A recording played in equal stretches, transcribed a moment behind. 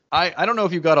I don't know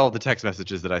if you got all the text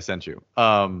messages that I sent you.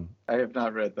 I have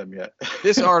not read them yet.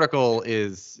 This article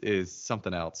is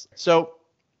something else. So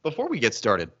before we get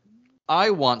started, I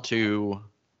want to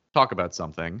talk about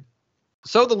something.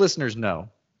 So the listeners know,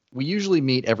 we usually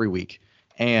meet every week,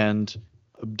 and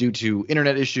due to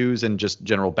internet issues and just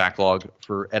general backlog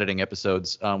for editing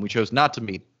episodes, we chose not to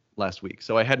meet last week.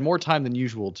 So I had more time than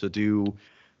usual to do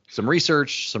some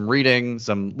research, some reading,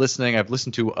 some listening. I've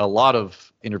listened to a lot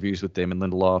of interviews with Damon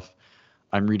Lindelof.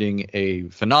 I'm reading a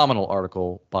phenomenal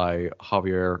article by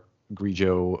Javier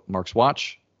Grillo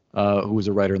Marxuach, who was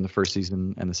a writer in the first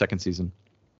season and the second season.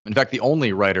 In fact, the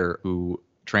only writer who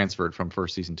transferred from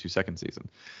first season to second season,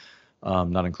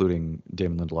 not including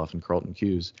Damon Lindelof and Carlton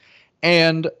Cuse.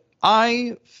 And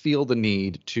I feel the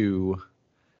need to,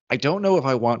 I don't know if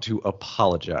I want to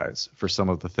apologize for some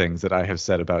of the things that I have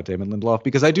said about Damon Lindelof,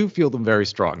 because I do feel them very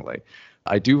strongly.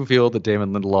 I do feel that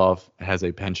Damon Lindelof has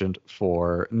a penchant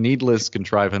for needless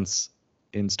contrivance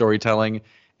in storytelling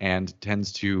and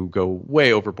tends to go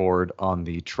way overboard on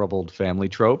the troubled family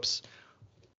tropes.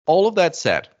 All of that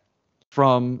said,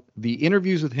 from the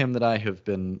interviews with him that I have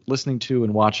been listening to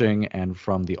and watching, and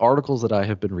from the articles that I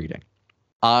have been reading,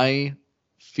 I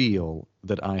feel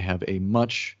that I have a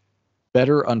much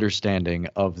better understanding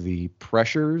of the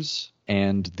pressures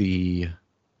and the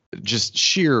just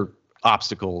sheer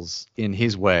obstacles in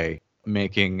his way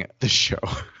making the show.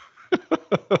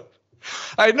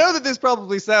 I know that this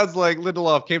probably sounds like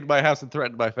Lindelof came to my house and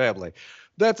threatened my family.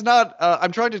 That's not,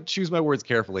 I'm trying to choose my words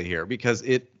carefully here, because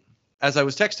as I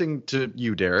was texting to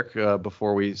you, Derek,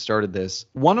 before we started this,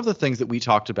 one of the things that we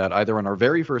talked about either on our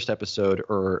very first episode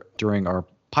or during our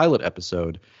pilot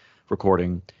episode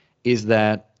recording is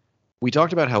that we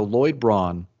talked about how Lloyd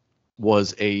Braun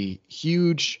was who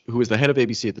was the head of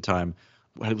ABC at the time,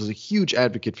 was a huge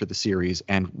advocate for the series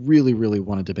and really, really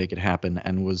wanted to make it happen,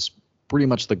 and was pretty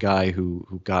much the guy who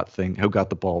got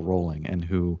the ball rolling and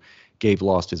who gave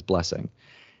Lost his blessing.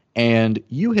 And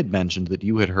you had mentioned that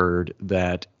you had heard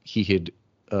that he had,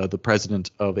 the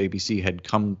president of ABC had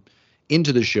come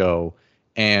into the show,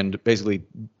 and basically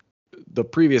the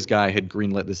previous guy had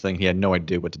greenlit this thing. He had no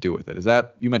idea what to do with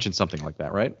it. You mentioned something like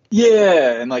that, right?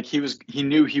 Yeah, and like he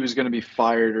knew he was going to be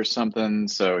fired or something,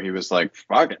 so he was like,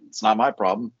 fuck it, it's not my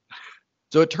problem.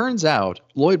 So it turns out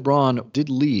Lloyd Braun did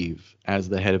leave as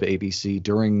the head of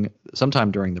ABC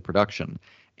sometime during the production,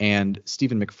 and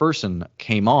Stephen McPherson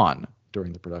came on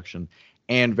during the production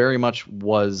and very much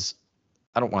was,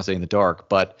 I don't want to say in the dark,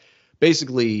 but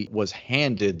basically was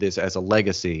handed this as a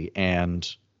legacy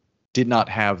and did not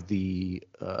have the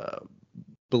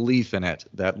belief in it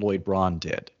that Lloyd Braun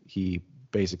did. He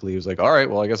basically was like, all right,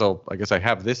 well, I guess I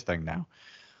have this thing now.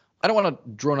 I don't want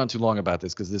to drone on too long about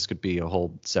this because this could be a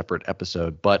whole separate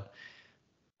episode, but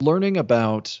learning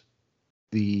about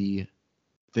the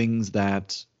things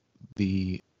that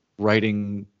the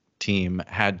writing team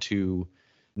had to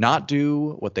not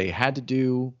do, what they had to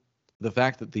do, the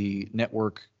fact that the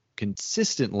network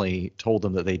consistently told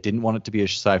them that they didn't want it to be a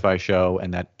sci-fi show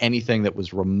and that anything that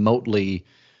was remotely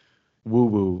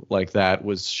woo-woo like that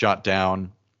was shot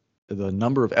down, the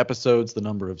number of episodes, the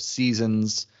number of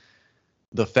seasons,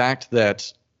 the fact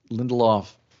that Lindelof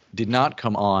did not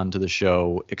come on to the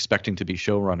show expecting to be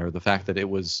showrunner, the fact that it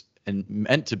was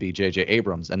meant to be J.J.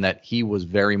 Abrams and that he was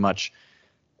very much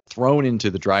thrown into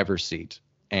the driver's seat,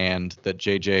 and that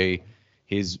J.J.,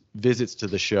 his visits to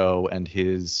the show and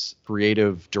his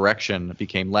creative direction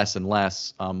became less and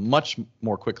less, much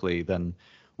more quickly than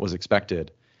was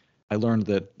expected. I learned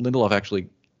that Lindelof actually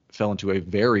fell into a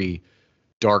very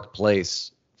dark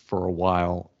place for a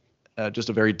while, just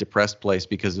a very depressed place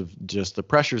because of just the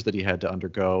pressures that he had to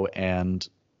undergo and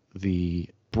the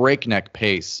breakneck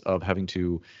pace of having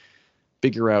to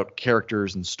figure out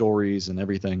characters and stories and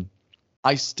everything.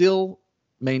 I still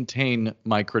maintain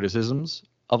my criticisms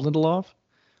of Lindelof,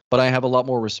 but I have a lot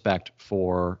more respect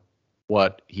for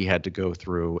what he had to go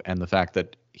through and the fact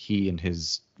that he and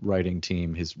his writing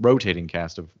team, his rotating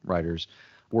cast of writers,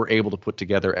 were able to put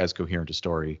together as coherent a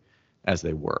story as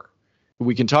they were.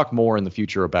 We can talk more in the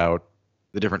future about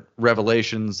the different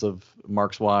revelations of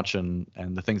Marxuach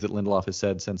and the things that Lindelof has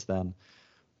said since then.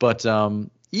 But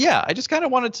yeah, I just kind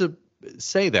of wanted to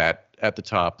say that at the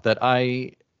top, that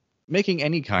making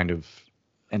any kind of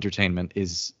entertainment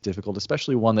is difficult,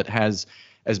 especially one that has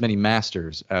as many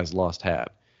masters as Lost had.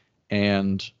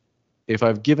 And if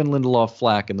I've given Lindelof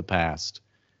flack in the past,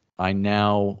 I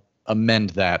now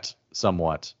amend that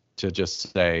somewhat to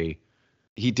just say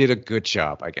he did a good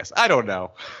job, I guess. I don't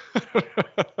know.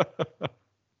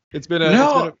 It's been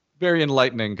a very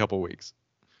enlightening couple weeks.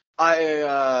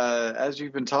 As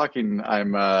you've been talking,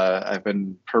 I've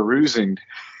been perusing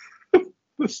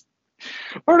this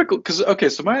article, because okay,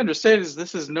 so my understanding is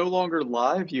this is no longer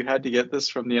live. You had to get this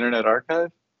from the Internet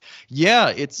Archive. Yeah,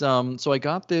 it's so I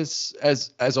got this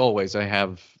as always, I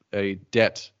have a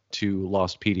debt to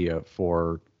Lostpedia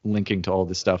for linking to all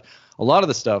this stuff. A lot of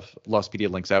the stuff Lostpedia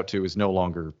links out to is no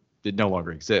longer it no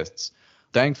longer exists.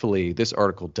 Thankfully, this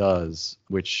article does,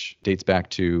 which dates back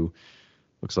to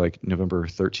looks like November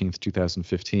 13th,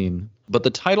 2015. But the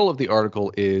title of the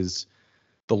article is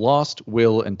The Lost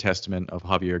Will and Testament of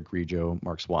Javier Grillo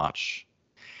Marx Watch.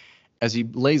 As he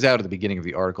lays out at the beginning of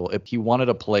the article, he wanted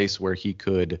a place where he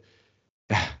could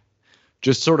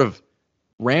just sort of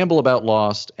ramble about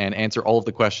Lost and answer all of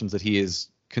the questions that he is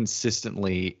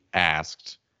consistently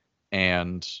asked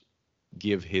and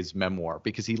give his memoir,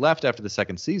 because he left after the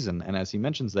second season. And as he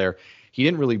mentions there, he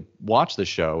didn't really watch the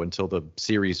show until the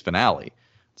series finale.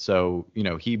 So,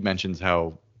 he mentions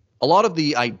how a lot of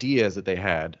the ideas that they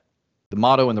had, the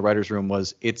motto in the writer's room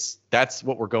was, that's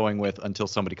what we're going with until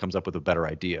somebody comes up with a better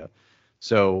idea.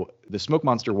 So the smoke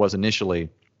monster was initially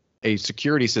a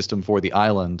security system for the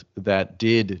island that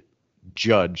did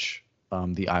judge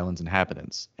the island's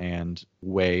inhabitants and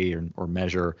weigh or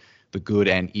measure the good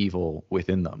and evil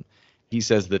within them. He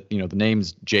says that, the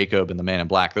names Jacob and the Man in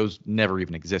Black, those never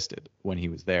even existed when he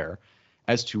was there.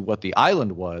 As to what the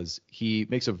island was, he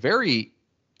makes a very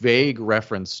vague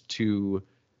reference to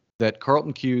that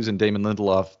Carlton Cuse and Damon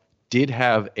Lindelof did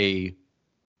have a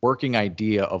working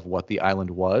idea of what the island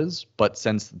was, but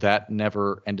since that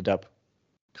never ended up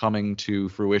coming to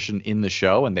fruition in the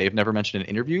show, and they've never mentioned in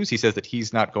interviews, he says that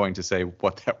he's not going to say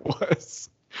what that was.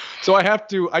 So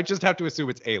I just have to assume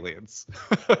it's aliens.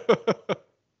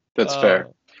 That's fair.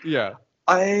 Yeah.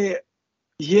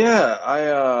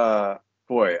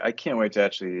 Boy, I can't wait to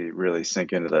actually really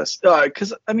sink into this.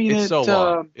 Because I mean, it's so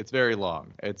long. It's very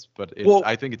long. I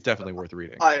think it's definitely worth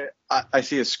reading. I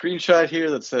see a screenshot here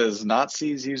that says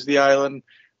Nazis use the island.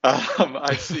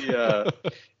 I see.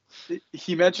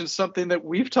 He mentioned something that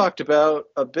we've talked about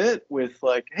a bit with,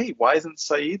 like, hey, why isn't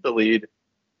Saeed the lead?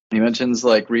 He mentions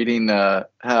like reading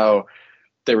how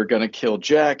they were going to kill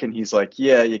Jack, and he's like,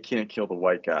 yeah, you can't kill the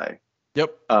white guy.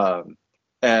 Yep.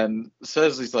 And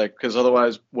says he's like, because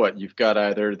otherwise, what, you've got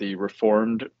either the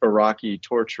reformed Iraqi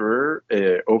torturer,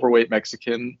 a overweight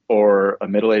Mexican, or a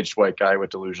middle-aged white guy with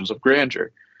delusions of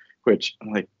grandeur. Which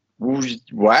I'm like,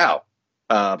 wow,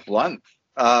 blunt.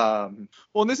 Well,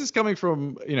 and this is coming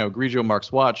from Grillo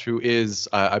Marx Watch, who is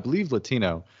I believe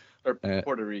Latino or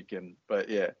Puerto Rican, but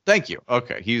yeah. Thank you.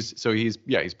 Okay, he's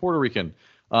Puerto Rican,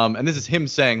 and this is him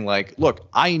saying, like, look,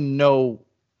 I know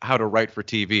how to write for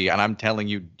TV, and I'm telling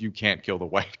you, you can't kill the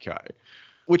white guy.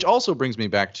 Which also brings me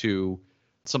back to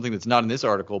something that's not in this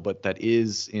article, but that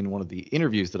is in one of the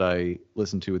interviews that I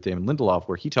listened to with Damon Lindelof,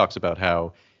 where he talks about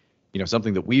how,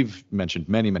 something that we've mentioned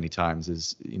many, many times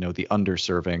is, the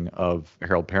underserving of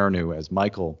Harold Perrineau as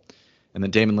Michael. And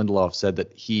then Damon Lindelof said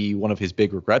that one of his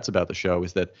big regrets about the show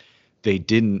is that they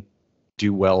didn't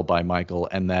do well by Michael,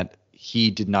 and that he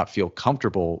did not feel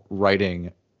comfortable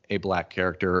writing a black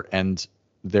character, and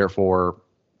therefore,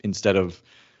 instead of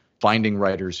finding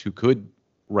writers who could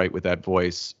write with that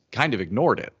voice, kind of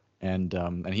ignored it. And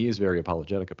he is very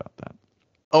apologetic about that.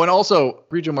 Oh, and also,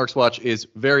 Grillo Marx Watch is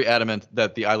very adamant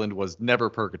that the island was never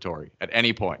purgatory at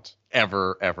any point,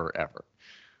 ever, ever, ever.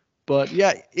 But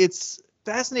yeah, it's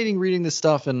fascinating reading this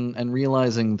stuff and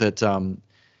realizing that,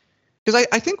 because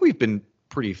I think we've been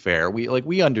pretty fair.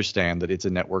 We understand that it's a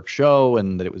network show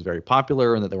and that it was very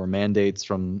popular and that there were mandates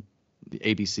from the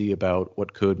ABC about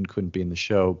what could and couldn't be in the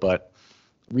show. But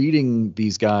reading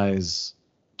these guys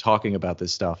talking about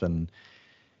this stuff and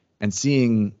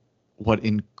seeing what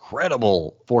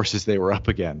incredible forces they were up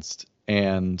against,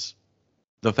 and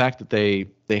the fact that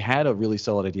they had a really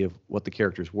solid idea of what the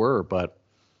characters were, but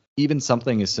even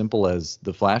something as simple as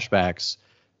the flashbacks,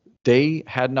 they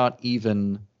had not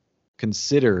even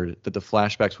considered that the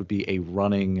flashbacks would be a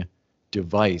running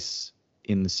device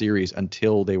in the series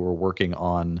until they were working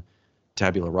on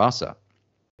Tabula Rasa.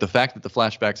 The fact that the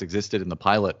flashbacks existed in the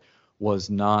pilot was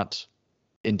not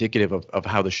indicative of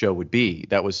how the show would be.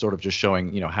 That was sort of just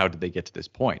showing, how did they get to this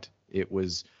point? It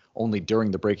was only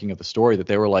during the breaking of the story that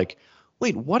they were like,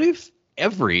 wait, what if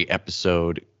every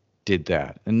episode did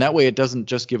that? And that way it doesn't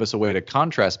just give us a way to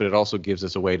contrast, but it also gives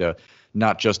us a way to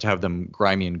not just have them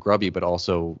grimy and grubby, but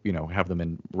also, have them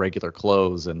in regular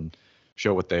clothes and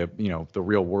show what the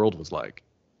real world was like.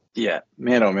 Yeah,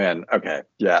 man, oh man. Okay,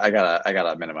 yeah, I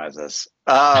gotta minimize this.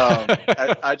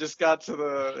 I just got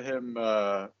to him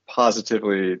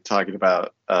positively talking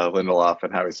about Lindelof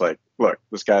and how he's like, look,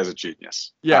 this guy's a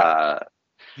genius. Yeah,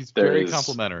 he's very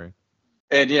complimentary.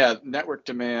 And yeah, network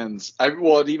demands.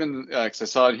 Even because I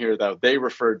saw in here that they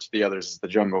referred to the others as the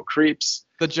Jungle Creeps.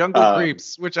 The Jungle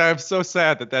Creeps, which I'm so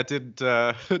sad that didn't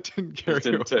didn't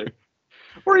carry over. Take.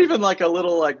 Or even like a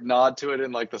little like nod to it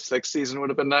in like the 6th season would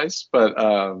have been nice. But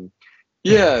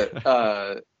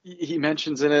he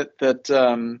mentions in it that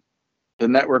the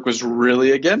network was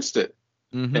really against it.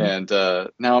 Mm-hmm. And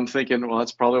now I'm thinking, well,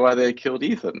 that's probably why they killed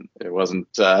Ethan. It wasn't.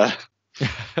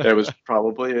 It was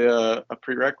probably a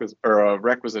prerequisite or a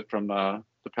requisite from the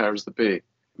powers that be.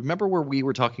 Remember where we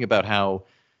were talking about how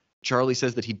Charlie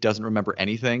says that he doesn't remember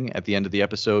anything at the end of the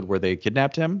episode where they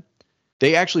kidnapped him?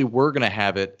 They actually were going to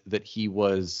have it that he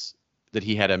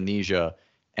had amnesia,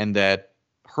 and that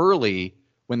Hurley,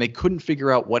 when they couldn't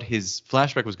figure out what his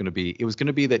flashback was going to be, it was going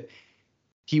to be that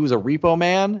he was a repo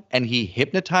man and he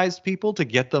hypnotized people to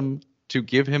get them to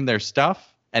give him their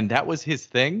stuff, and that was his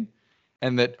thing.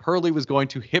 And that Hurley was going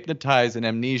to hypnotize an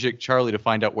amnesic Charlie to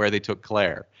find out where they took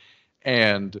Claire.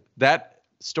 And that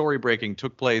story breaking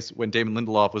took place when Damon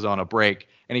Lindelof was on a break,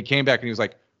 and he came back and he was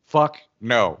like, fuck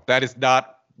no, that is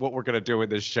not what we're going to do in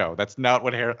this show. That's not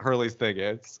what Hurley's thing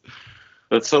is.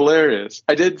 That's hilarious.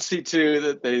 I did see too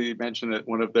that they mentioned that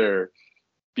one of their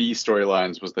B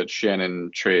storylines was that Shannon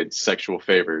trades sexual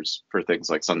favors for things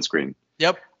like sunscreen.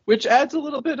 Yep. Which adds a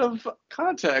little bit of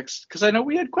context, because I know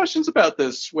we had questions about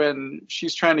this when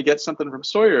she's trying to get something from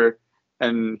Sawyer,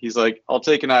 and he's like, I'll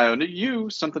take an eye on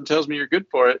you. Something tells me you're good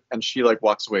for it. And she like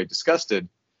walks away disgusted. And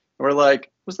we're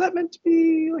like, was that meant to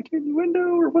be like an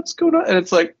innuendo or what's going on? And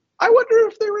it's like, I wonder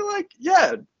if they were like,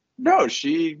 yeah, no,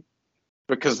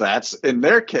 because that's in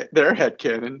their head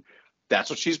canon.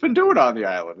 That's what she's been doing on the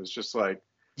island. It's just like,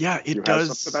 yeah, it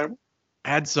does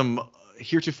add some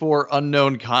heretofore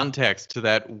unknown context to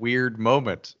that weird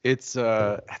moment. It's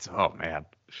oh man.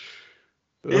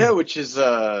 Yeah, which is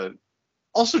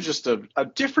also just a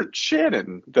different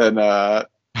Shannon than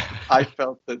I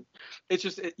felt that it's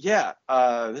just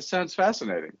this sounds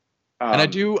fascinating. And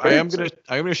I am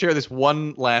gonna share this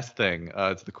one last thing.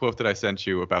 It's the quote that I sent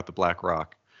you about the Black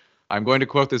Rock. I'm going to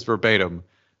quote this verbatim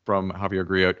from Javier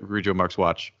Grillo Mark's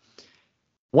Watch.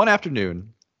 One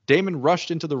afternoon, Damon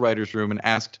rushed into the writer's room and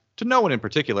asked, to no one in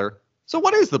particular, so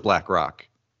what is the Black Rock?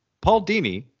 Paul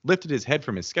Dini lifted his head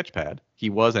from his sketchpad. He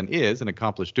was and is an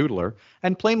accomplished doodler,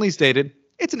 and plainly stated,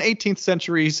 it's an 18th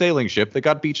century sailing ship that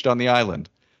got beached on the island.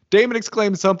 Damon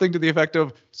exclaimed something to the effect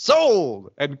of,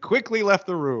 sold, and quickly left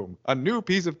the room, a new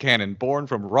piece of canon born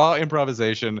from raw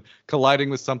improvisation, colliding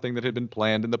with something that had been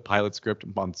planned in the pilot script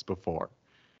months before.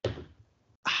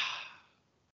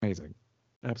 Amazing.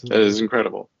 Absolutely. That is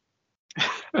incredible.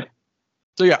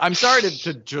 So yeah, I'm sorry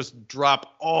to just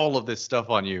drop all of this stuff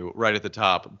on you right at the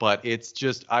top, but it's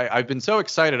just I've been so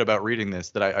excited about reading this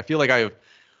that I feel like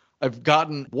I've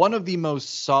gotten one of the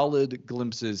most solid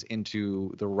glimpses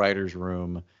into the writer's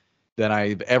room than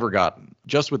I've ever gotten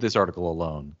just with this article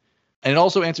alone. And it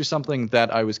also answers something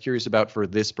that I was curious about for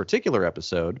this particular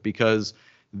episode, because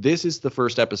this is the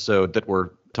first episode that we're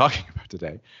talking about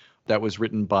today that was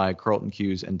written by Carlton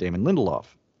Cuse and Damon Lindelof.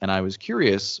 And I was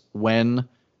curious when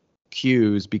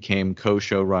Cuse became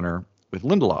co-showrunner with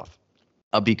Lindelof,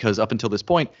 because up until this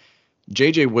point,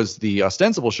 JJ was the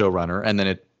ostensible showrunner, and then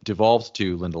it devolved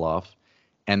to Lindelof,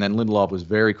 and then Lindelof was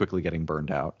very quickly getting burned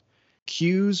out.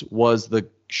 Cuse was the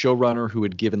showrunner who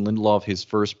had given Lindelof his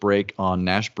first break on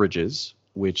Nash Bridges,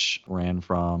 which ran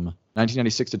from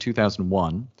 1996 to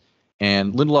 2001,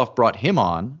 and Lindelof brought him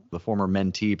on, the former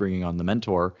mentee bringing on the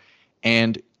mentor,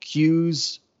 and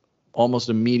Cuse almost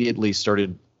immediately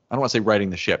started, I don't want to say writing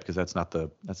the ship, because that's not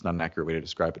an accurate way to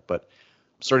describe it, but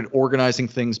started organizing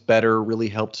things better, really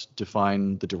helped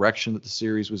define the direction that the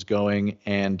series was going,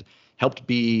 and helped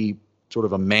be sort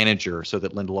of a manager so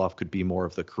that Lindelof could be more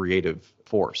of the creative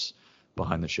force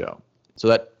behind the show. So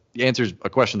that answers a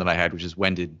question that I had, which is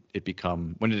when did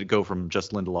it go from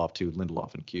just Lindelof to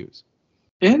Lindelof and Cuse?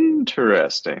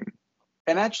 Interesting.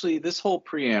 And actually, this whole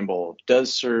preamble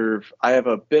does serve, I have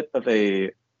a bit of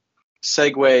a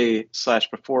segue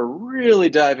 / before really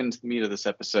dive into the meat of this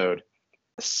episode.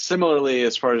 Similarly,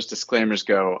 as far as disclaimers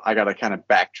go, I got to kind of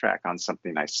backtrack on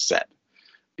something I said,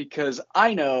 because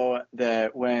I know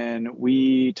that when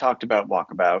we talked about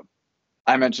Walkabout,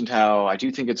 I mentioned how I do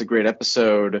think it's a great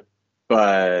episode,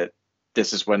 but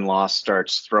this is when Lost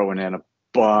starts throwing in a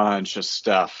bunch of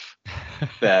stuff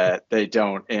that they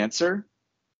don't answer.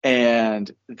 And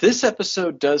this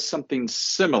episode does something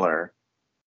similar.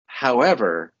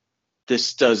 However,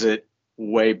 this does it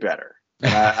way better.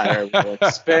 And I will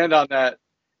expand on that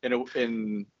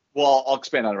I'll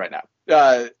expand on it right now.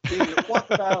 In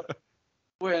Walkabout,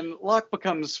 when Locke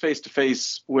becomes face to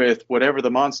face with whatever the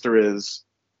monster is,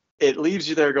 it leaves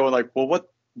you there going like, well,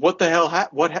 what the hell?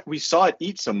 We saw it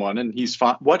eat someone, and he's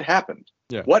fine. What happened?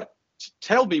 Yeah.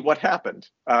 Tell me what happened.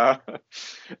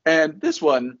 And this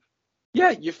one,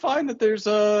 yeah, you find that there's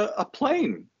a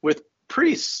plane with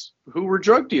priests who were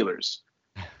drug dealers,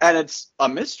 and it's a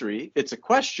mystery. It's a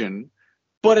question,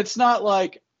 but it's not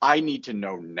like I need to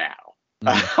know now,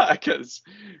 because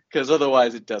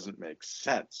otherwise it doesn't make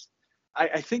sense.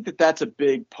 I think that that's a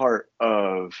big part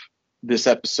of this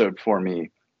episode for me,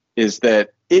 is that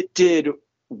it did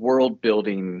world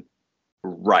building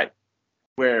right,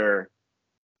 where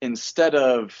instead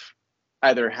of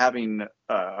either having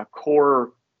a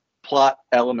core plot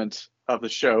element of the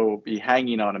show be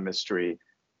hanging on a mystery,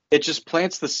 it just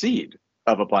plants the seed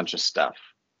of a bunch of stuff,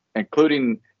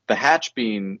 including the hatch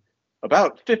being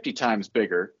about 50 times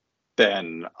bigger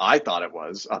than I thought it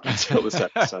was up until this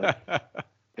episode.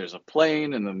 There's a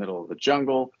plane in the middle of the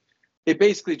jungle. It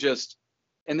basically just,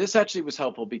 and this actually was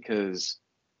helpful because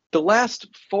the last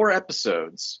 4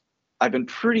 episodes I've been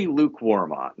pretty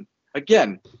lukewarm on.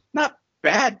 Again, not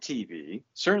bad TV,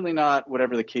 certainly not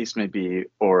whatever the case may be,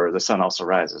 or The Sun Also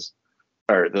Rises,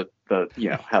 or the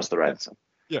House of the Rising Sun.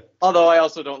 Yeah. Although I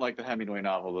also don't like the Hemingway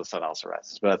novel, The Sun Also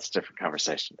Rises, but that's a different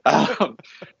conversation.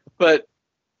 But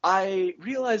I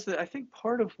realized that I think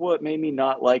part of what made me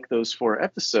not like those 4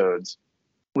 episodes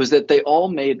was that they all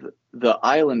made the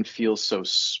island feel so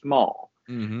small.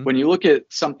 Mm-hmm. When you look at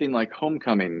something like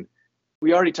Homecoming,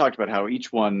 we already talked about how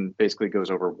each one basically goes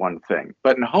over one thing.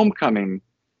 But in Homecoming,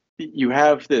 you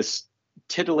have this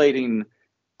titillating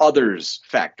others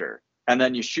factor, and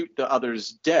then you shoot the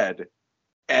others dead,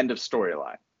 end of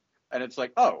storyline. And it's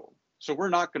like, oh, so we're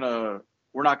not gonna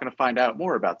find out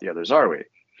more about the others, are we?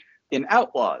 In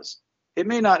Outlaws, it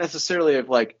may not necessarily have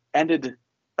ended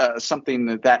something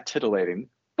that titillating,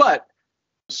 but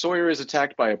Sawyer is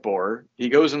attacked by a boar. He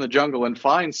goes in the jungle and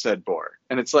finds said boar,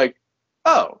 and it's like,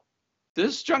 oh,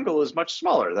 this jungle is much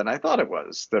smaller than I thought it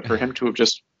was, that for him to have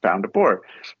just found a boar.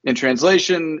 In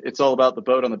translation, it's all about the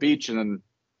boat on the beach, and then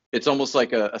it's almost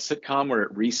like a sitcom where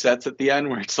it resets at the end,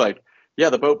 where it's like, yeah,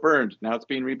 the boat burned, now it's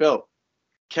being rebuilt.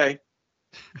 Okay.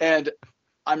 And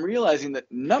I'm realizing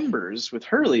that Numbers with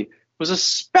Hurley was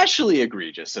especially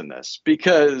egregious in this,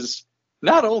 because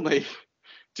not only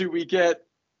do we get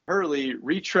Hurley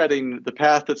retreading the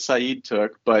path that Saeed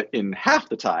took, but in half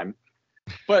the time,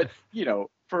 but,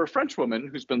 for a French woman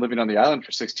who's been living on the island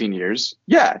for 16 years,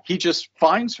 yeah, he just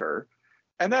finds her.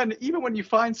 And then even when you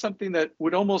find something that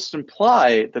would almost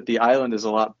imply that the island is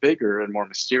a lot bigger and more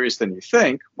mysterious than you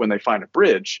think, when they find a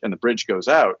bridge and the bridge goes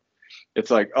out, it's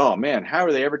like, oh man, how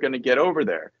are they ever going to get over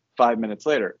there? 5 minutes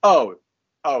later,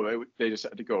 they just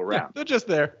had to go around. Yeah, they're just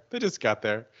there. They just got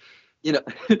there.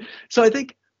 So I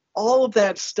think all of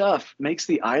that stuff makes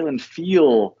the island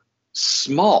feel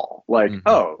small. Like,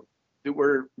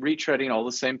 we're retreading all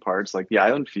the same parts. Like, the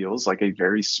island feels like a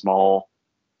very small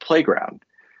playground,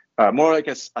 more like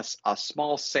a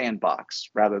small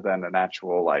sandbox rather than an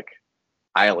actual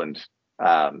island.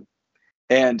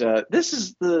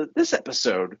 This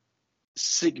episode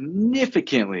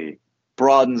significantly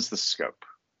broadens the scope.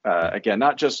 Again,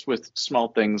 not just with small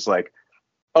things like,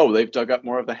 oh, they've dug up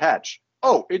more of the hatch.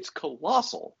 Oh, it's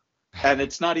colossal, and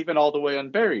it's not even all the way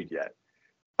unburied yet.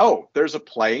 Oh, there's a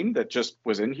plane that just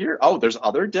was in here. Oh, there's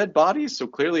other dead bodies, so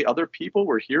clearly other people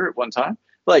were here at one time.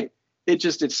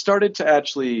 It started to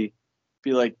actually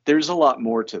be like, there's a lot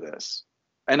more to this,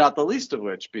 and not the least of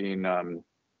which being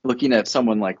looking at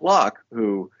someone like Locke,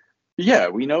 who, yeah,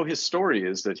 we know his story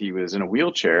is that he was in a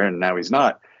wheelchair and now he's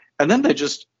not, and then they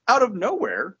just out of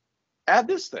nowhere add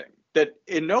this thing that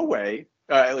in no way,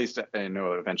 at least I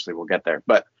know eventually we'll get there,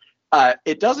 but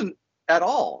it doesn't at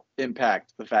all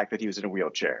impact the fact that he was in a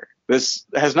wheelchair. This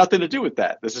has nothing to do with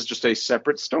that. This is just a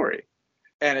separate story.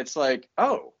 And it's like,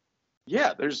 oh,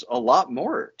 yeah, there's a lot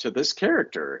more to this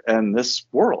character and this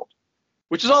world,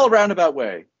 which is all a roundabout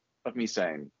way of me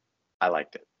saying I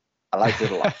liked it. I liked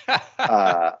it a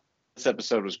lot. This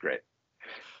episode was great.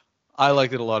 I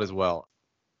liked it a lot as well.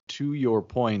 To your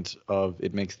point of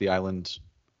it makes the island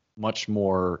much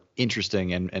more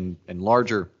interesting and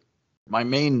larger, my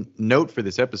main note for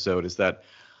this episode is that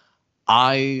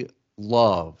I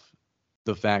love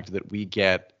the fact that we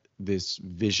get this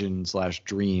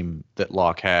vision/dream that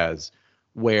Locke has,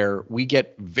 where we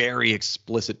get very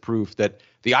explicit proof that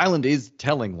the island is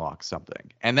telling Locke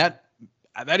something. And that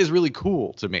is really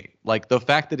cool to me. Like, the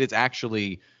fact that it's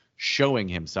actually showing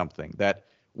him something, that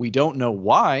we don't know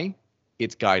why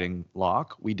it's guiding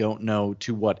Locke. We don't know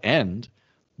to what end,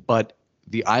 but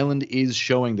the island is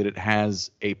showing that it has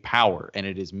a power, and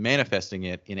it is manifesting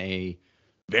it in a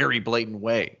very blatant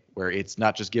way, where it's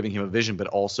not just giving him a vision, but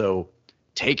also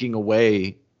taking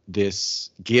away this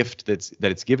gift that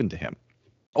it's given to him,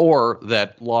 or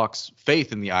that Locke's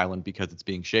faith in the island, because it's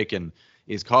being shaken,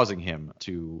 is causing him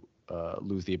to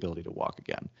lose the ability to walk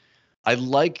again. I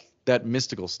like that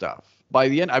mystical stuff. By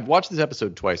the end, I've watched this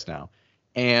episode twice now,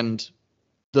 and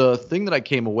the thing that I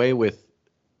came away with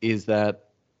is that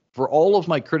for all of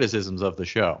my criticisms of the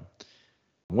show,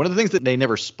 one of the things that they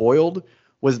never spoiled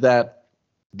was that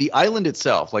the island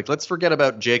itself, like, let's forget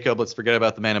about Jacob, let's forget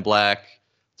about the Man in Black,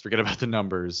 let's forget about the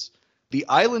numbers. The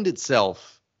island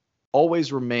itself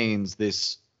always remains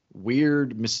this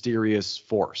weird, mysterious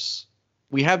force.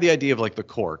 We have the idea of like the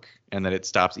cork and that it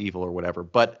stops evil or whatever,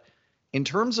 but in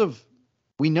terms of,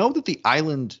 we know that the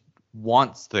island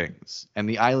wants things and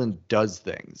the island does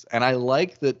things. And I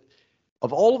like that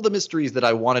of all of the mysteries that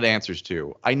I wanted answers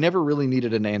to, I never really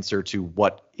needed an answer to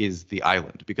what is the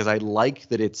island, because I like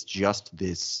that it's just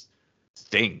this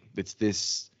thing. It's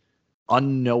this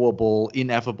unknowable,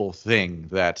 ineffable thing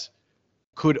that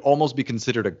could almost be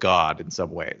considered a god in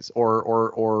some ways,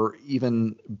 or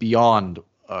even beyond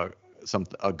a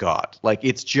god. Like,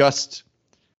 it's just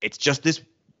this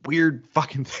weird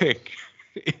fucking thing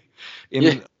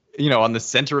on the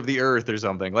center of the earth or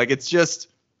something. Like, it's just,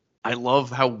 I love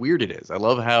how weird it is. I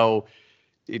love how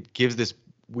it gives this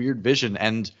weird vision,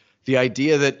 and the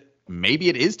idea that maybe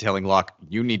it is telling Locke,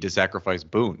 you need to sacrifice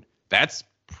Boone. That's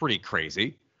pretty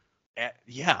crazy.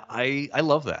 Yeah, I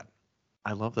love that.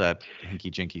 I love that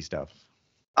hinky-jinky stuff.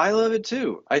 I love it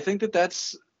too. I think that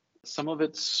that's some of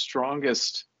its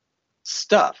strongest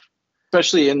stuff,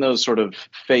 especially in those sort of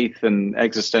faith and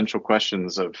existential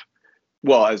questions of,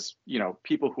 well, as you know,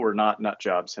 people who are not nut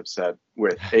jobs have said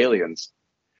with aliens,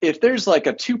 if there's like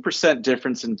a 2%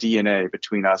 difference in DNA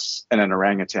between us and an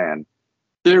orangutan,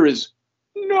 there is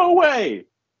no way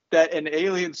that an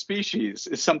alien species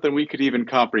is something we could even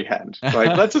comprehend.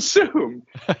 Like, let's assume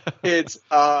it's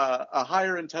a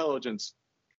higher intelligence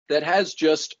that has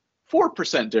just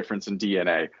 4% difference in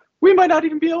DNA. We might not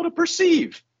even be able to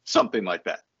perceive something like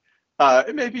that.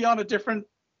 It may be on a different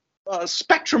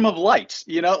spectrum of light,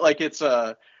 like it's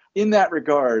in that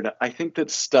regard. I think that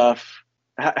stuff,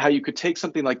 how you could take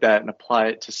something like that and apply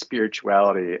it to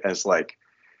spirituality, as like,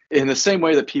 in the same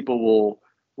way that people will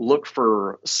look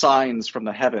for signs from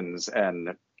the heavens,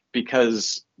 and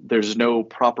because there's no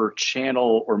proper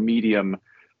channel or medium,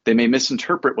 they may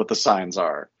misinterpret what the signs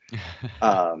are.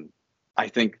 I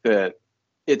think that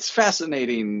it's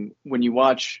fascinating when you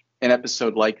watch an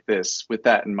episode like this with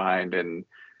that in mind, and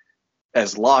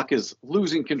as Locke is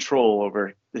losing control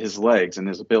over his legs and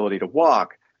his ability to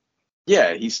walk,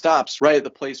 yeah, he stops right at the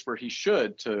place where he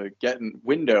should to get a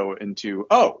window into,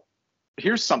 oh,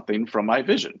 here's something from my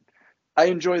vision. I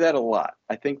enjoy that a lot.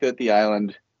 I think that the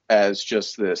island as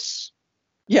just this,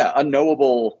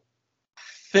 unknowable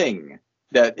thing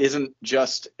that isn't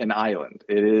just an island.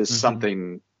 It is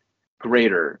something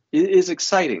greater. It is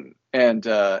exciting. And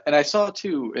I saw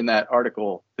too in that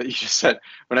article that you just said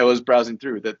when I was browsing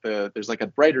through that there's like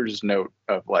a writer's note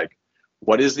of like,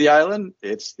 what is the island?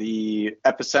 It's the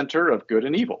epicenter of good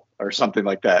and evil or something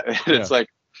like that. And it's like,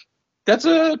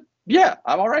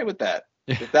 I'm all right with that.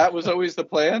 If that was always the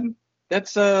plan,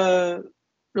 that's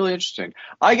really interesting.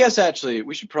 I guess actually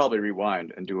we should probably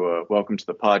rewind and do a welcome to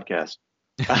the podcast.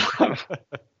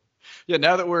 Yeah,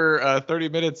 now that we're 30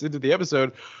 minutes into the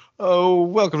episode,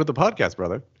 welcome to the podcast,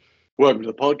 brother. Welcome to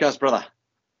the podcast, brother.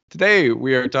 Today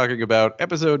we are talking about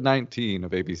episode 19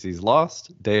 of ABC's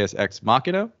Lost, Deus Ex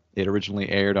Machina. It originally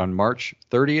aired on March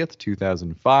 30th,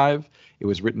 2005. It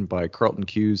was written by Carlton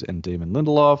Cuse and Damon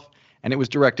Lindelof, and it was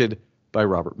directed by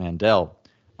Robert Mandel.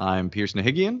 I'm Pierce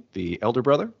Nahigian, the elder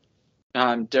brother.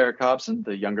 I'm Derek Hobson,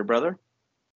 the younger brother.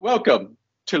 Welcome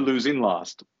to Losing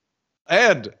Lost.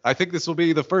 And I think this will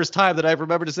be the first time that I've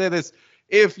remembered to say this.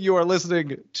 If you are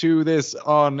listening to this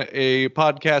on a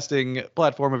podcasting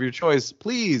platform of your choice,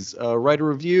 please write a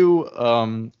review,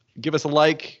 give us a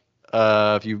like.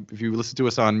 If you listen to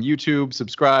us on YouTube,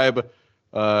 subscribe,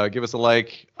 give us a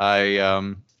like.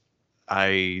 I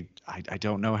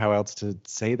don't know how else to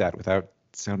say that without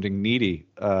sounding needy.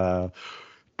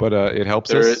 But it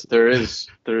helps us. There is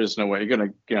no way.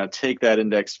 You're gonna take that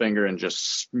index finger and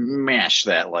just smash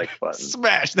that like button.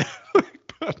 Smash that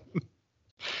like button.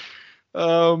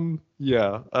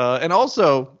 And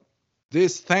also,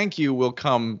 this thank you will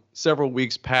come several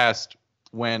weeks past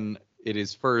when it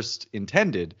is first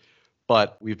intended.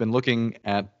 But we've been looking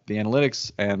at the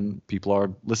analytics, and people are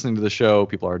listening to the show.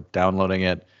 People are downloading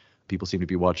it. People seem to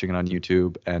be watching it on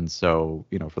YouTube. And so,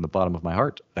 from the bottom of my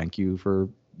heart, thank you for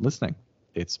listening.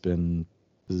 This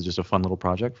is just a fun little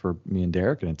project for me and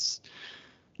Derek, and it's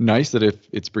nice that if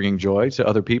it's bringing joy to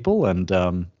other people, and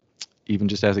even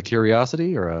just as a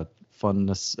curiosity or a fun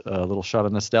little shot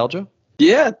of nostalgia.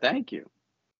 Yeah, thank you.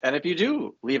 And if you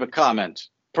do leave a comment,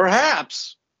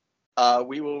 perhaps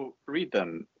we will read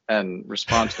them and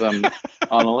respond to them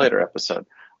on a later episode.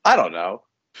 I don't know.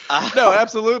 No,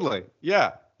 absolutely.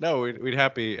 Yeah. No, we'd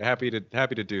happy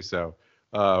to do so.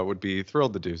 Would be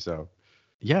thrilled to do so.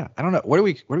 Yeah, I don't know. Where do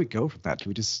we go from that? Do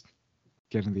we just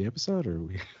get into the episode, or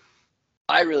we?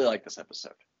 I really like this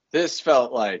episode. This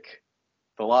felt like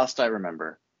The Lost I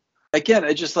Remember. Again,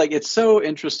 it's so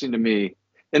interesting to me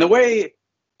in a way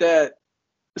that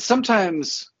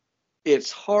sometimes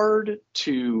it's hard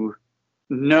to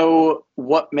know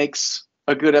what makes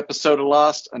a good episode of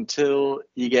Lost until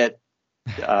you get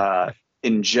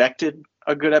injected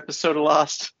a good episode of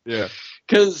Lost. Yeah.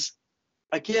 Because,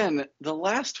 again, the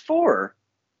last 4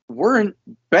 weren't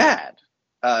bad.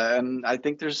 And I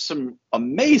think there's some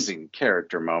amazing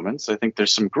character moments. I think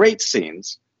there's some great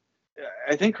scenes.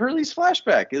 I think Hurley's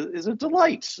flashback is a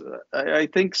delight. I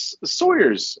think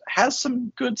Sawyer's has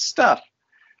some good stuff.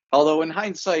 Although in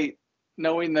hindsight,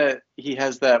 knowing that he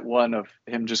has that one of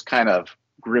him just kind of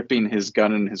gripping his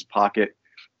gun in his pocket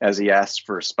as he asks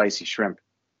for spicy shrimp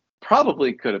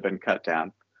probably could have been cut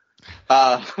down.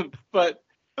 But,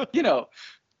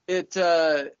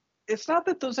 it's not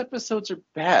that those episodes are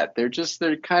bad. They're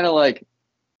kind of like,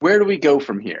 where do we go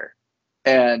from here?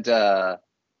 And an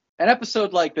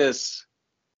episode like this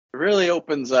really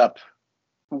opens up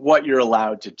what you're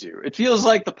allowed to do. It feels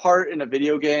like the part in a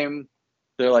video game.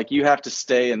 They're like, you have to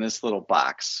stay in this little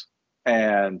box.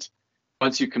 And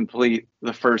once you complete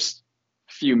the first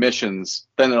few missions,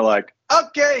 then they're like,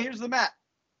 okay, here's the map.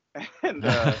 And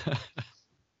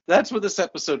that's what this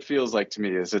episode feels like to me.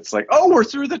 It's like, oh, we're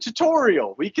through the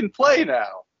tutorial. We can play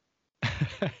now.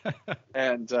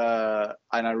 And I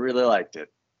really liked it.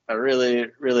 I really,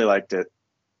 really liked it.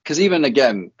 Because even,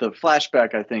 again, the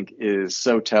flashback, I think, is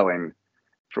so telling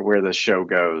for where the show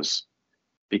goes.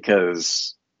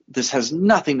 Because this has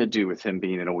nothing to do with him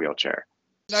being in a wheelchair.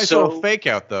 Nice little fake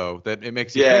out, though, that it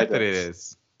makes you think that it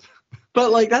is.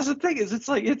 But, that's the thing, is it's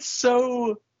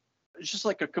just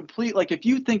like a complete, if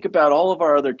you think about all of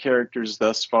our other characters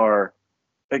thus far,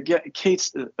 again,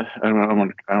 Kate's, I don't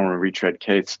want to retread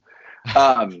Kate's.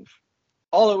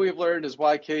 All that we've learned is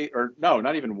why Kate, or no,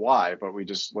 not even why, but we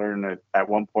just learned that at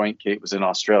one point Kate was in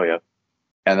Australia.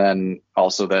 And then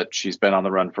also that she's been on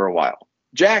the run for a while.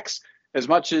 Jax, as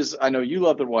much as I know you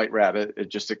love the White Rabbit,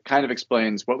 it kind of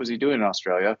explains what was he doing in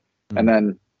Australia. Mm-hmm. And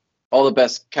then all the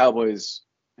best cowboys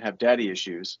have daddy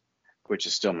issues, which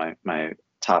is still my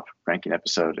top ranking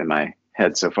episode in my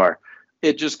head so far.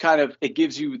 It just kind of, it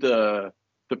gives you the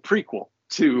prequel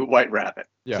to White Rabbit.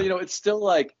 Yeah. So, it's still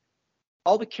like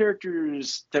all the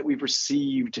characters that we've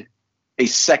received a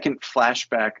second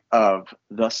flashback of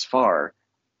thus far,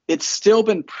 it's still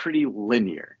been pretty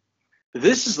linear.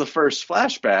 This is the first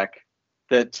flashback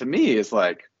that to me is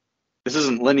like, this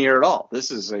isn't linear at all. This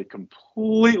is a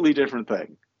completely different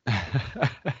thing.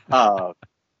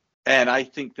 And I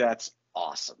think that's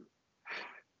awesome.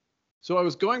 So I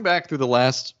was going back through the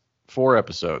last 4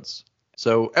 episodes.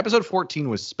 So episode 14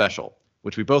 was Special,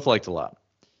 which we both liked a lot.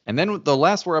 And then the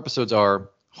last 4 episodes are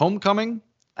Homecoming,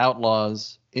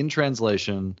 Outlaws, In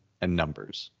Translation, and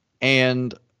Numbers.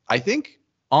 And I think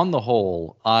on the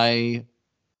whole, I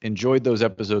enjoyed those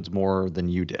episodes more than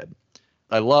you did.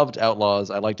 I loved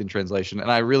Outlaws, I liked In Translation,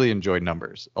 and I really enjoyed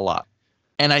Numbers a lot.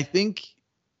 And I think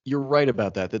you're right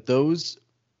about that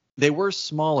they were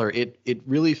smaller. It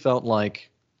really felt like,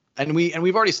 and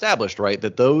we've already established, right,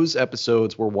 that those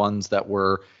episodes were ones that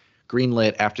were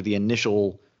greenlit after the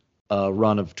initial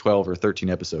run of 12 or 13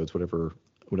 episodes, whatever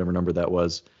number that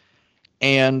was.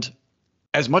 And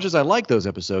as much as I like those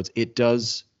episodes, it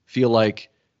does feel like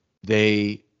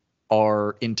they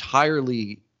are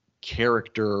entirely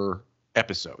character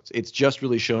episodes. It's just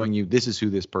really showing you this is who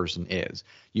this person is.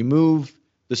 You move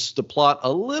the plot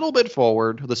a little bit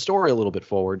forward, the story a little bit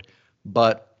forward,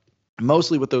 but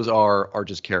mostly what those are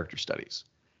just character studies.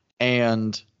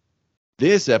 And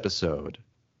this episode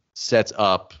sets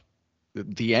up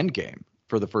the end game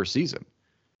for the first season,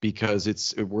 because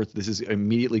this is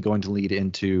immediately going to lead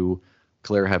into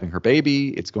Claire having her baby.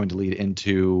 It's going to lead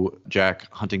into Jack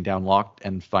hunting down Locke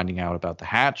and finding out about the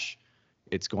hatch.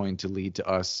 It's going to lead to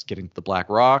us getting to the Black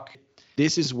Rock.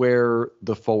 This is where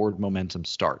the forward momentum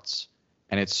starts.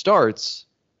 And it starts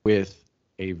with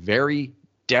a very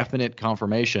definite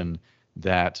confirmation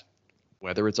that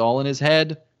whether it's all in his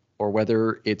head or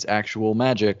whether it's actual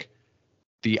magic,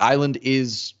 the island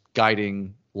is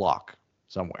guiding Locke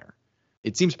somewhere.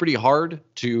 It seems pretty hard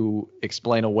to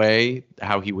explain away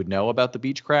how he would know about the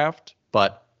Beechcraft,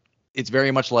 but it's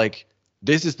very much like,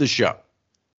 this is the show.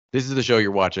 This is the show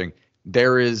you're watching.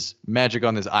 there is magic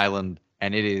on this island,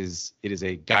 and it is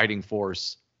a guiding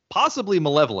force, possibly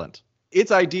malevolent.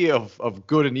 Its idea of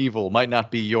good and evil might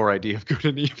not be your idea of good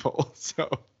and evil. So,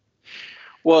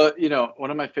 well,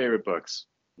 one of my favorite books,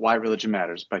 Why Religion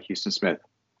Matters by Houston Smith,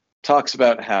 talks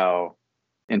about how,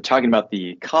 in talking about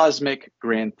the cosmic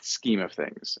grand scheme of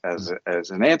things,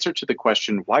 as an answer to the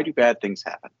question, why do bad things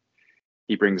happen?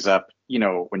 He brings up,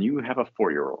 when you have a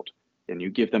 4-year-old and you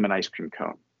give them an ice cream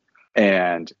cone,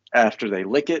 and after they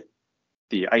lick it,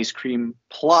 the ice cream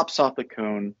plops off the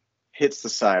cone, hits the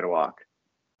sidewalk,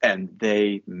 and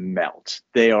they melt.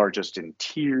 They are just in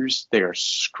tears. They are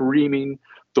screaming.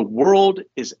 The world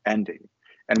is ending.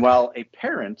 And while a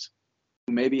parent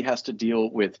who maybe has to deal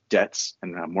with debts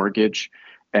and a mortgage,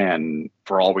 and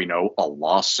for all we know, a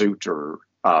lawsuit or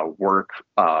work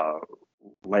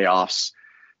layoffs,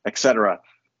 etc.,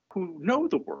 who know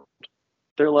the world,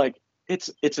 they're like,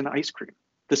 it's an ice cream.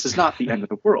 This is not the end of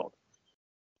the world.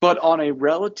 But on a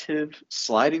relative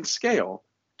sliding scale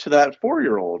to that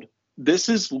 4-year-old, this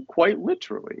is quite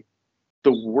literally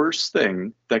the worst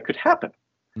thing that could happen.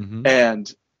 mm-hmm.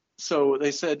 And so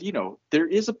they said, there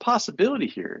is a possibility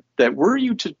here that were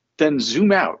you to then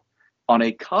zoom out on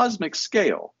a cosmic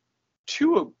scale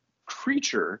to a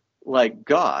creature like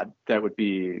God, that would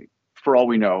be, for all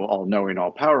we know, all-knowing,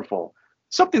 all-powerful,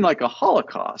 something like a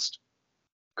Holocaust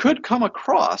could come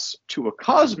across to a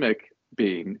cosmic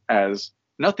being as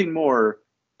nothing more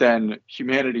than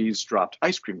humanity's dropped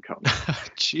ice cream cone.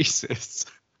 Jesus.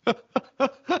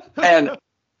 And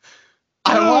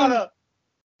I want to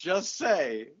just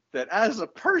say that as a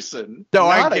person,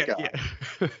 not a God,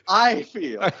 I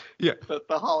feel that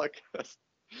the Holocaust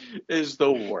is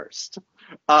the worst.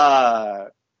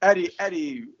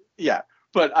 Eddie, yeah.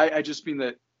 But I just mean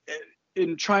that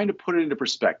in trying to put it into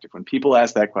perspective, when people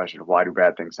ask that question, why do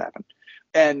bad things happen?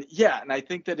 And I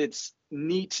think that it's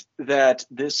neat that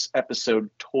this episode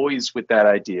toys with that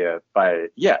idea by,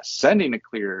 sending a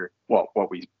clear, what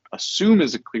we assume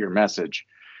is a clear message.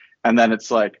 And then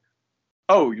it's like,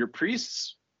 oh, your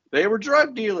priests, they were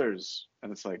drug dealers.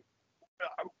 And it's like,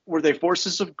 were they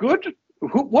forces of good?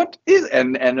 What is,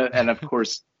 and of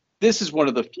course, this is one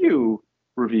of the few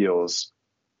reveals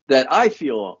that I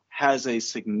feel has a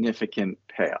significant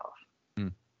payoff.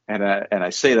 And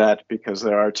I say that because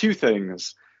there are two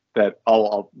things that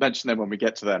I'll mention them when we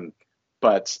get to them.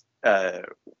 But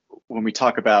when we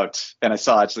talk about, and I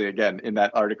saw actually again in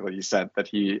that article you sent that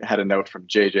he had a note from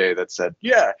JJ that said,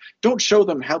 don't show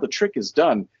them how the trick is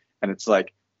done. And it's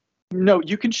like, no,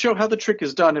 you can show how the trick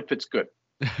is done if it's good.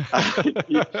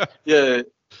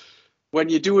 When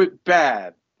you do it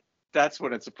bad, that's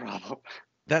when it's a problem.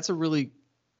 That's a really,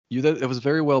 that was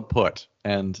very well put,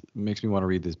 and makes me want to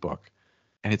read this book.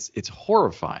 And it's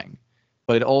horrifying,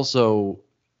 but it also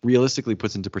realistically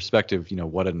puts into perspective,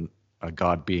 what a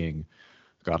godlike being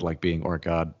or a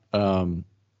god,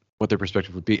 what their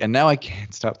perspective would be. And now I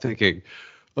can't stop thinking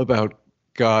about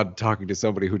God talking to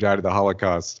somebody who died in the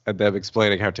Holocaust and them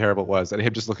explaining how terrible it was, and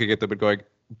him just looking at them and going,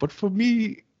 but for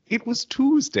me, it was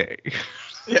Tuesday.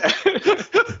 Yeah.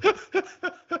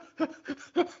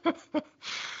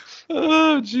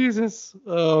 Oh, Jesus.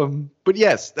 But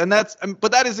yes, and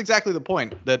but that is exactly the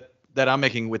point that I'm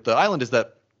making with the island, is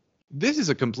that this is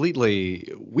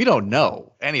we don't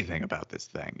know anything about this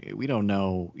thing. We don't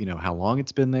know, how long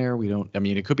it's been there.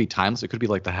 It could be timeless. It could be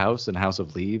like the house and House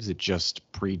of Leaves. It just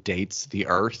predates the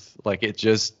Earth.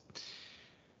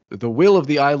 The will of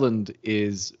the island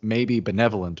is maybe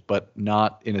benevolent, but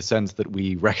not in a sense that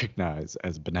we recognize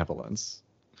as benevolence.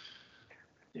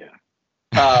 Yeah.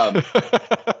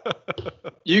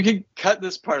 You can cut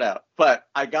this part out, but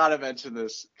I gotta mention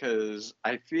this because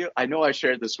I know I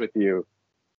shared this with you.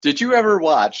 Did you ever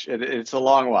watch? It's a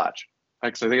long watch.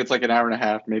 I think it's like an hour and a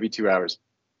half, maybe 2 hours.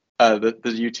 The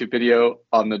YouTube video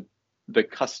on the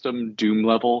custom Doom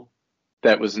level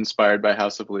that was inspired by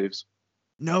House of Leaves.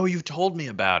 No, you've told me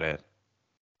about it,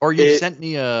 or you sent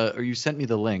me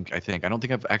the link. I think I don't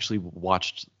think I've actually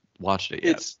watched it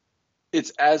yet. It's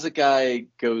as a guy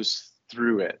goes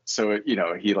through it. So,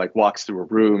 he like walks through a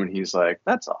room and he's like,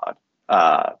 that's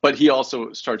odd. But he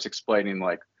also starts explaining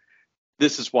like,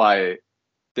 this is why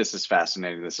this is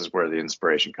fascinating. This is where the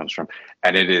inspiration comes from.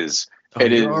 And it is,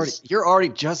 you're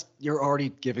already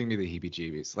giving me the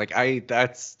heebie-jeebies.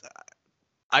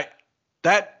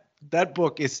 That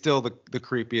book is still the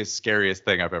creepiest, scariest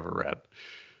thing I've ever read.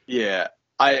 Yeah.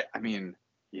 I mean,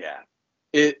 yeah.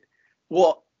 Yeah.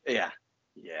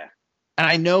 And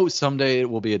I know someday it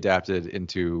will be adapted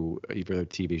into either a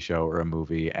TV show or a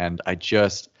movie, and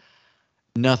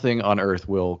nothing on earth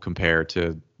will compare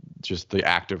to just the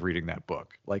act of reading that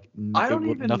book.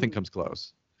 Nothing comes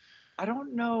close. I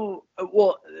don't know.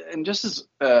 Well, and just as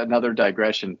another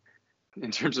digression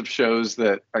in terms of shows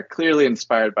that are clearly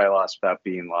inspired by Lost without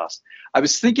being Lost, I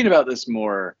was thinking about this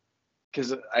more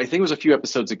because I think it was a few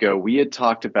episodes ago we had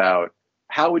talked about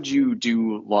how would you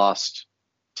do Lost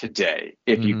today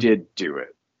if you Mm-hmm. did do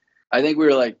it. I think we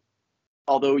were like,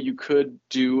 although you could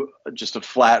do just a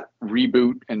flat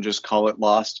reboot and just call it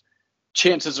Lost,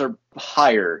 chances are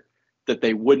higher that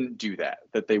they wouldn't do that,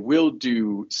 that they will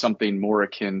do something more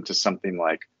akin to something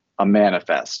like a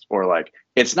manifest, or like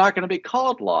it's not going to be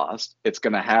called Lost. It's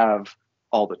going to have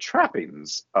all the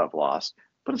trappings of Lost,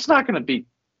 but it's not going to be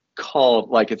called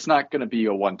like it's not going to be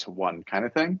a one-to-one kind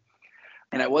of thing.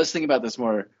 And I was thinking about this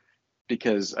more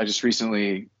because I just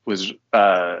recently was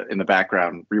in the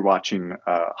background rewatching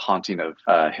Haunting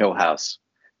of Hill House,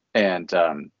 and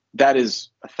that is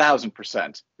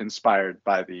 1,000% inspired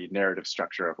by the narrative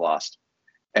structure of Lost,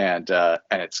 and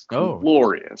it's Oh,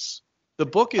 glorious. the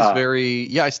book is very,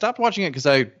 yeah, I stopped watching it because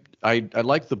I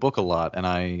liked the book a lot, and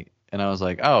I was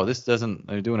like, oh, this doesn't,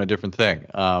 they're doing a different thing.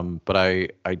 But I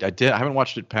haven't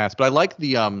watched it past, but I like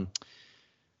the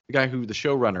guy who, the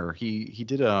showrunner, he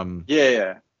did, Yeah,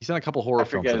 yeah. he's done a couple I horror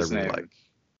films forget that I his really name. like.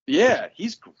 Yeah,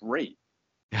 he's great.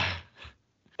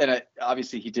 And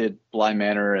obviously he did Bly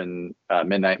Manor and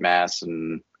Midnight Mass,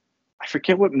 and I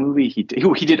forget what movie he did.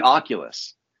 He did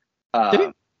Oculus. Did he?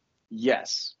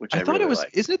 Yes, which I I thought it really was, like.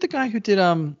 isn't it the guy who did,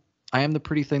 I Am the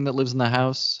Pretty Thing That Lives in the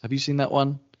House? Have you seen that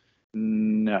one?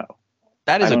 No,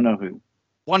 That I is a don't know who.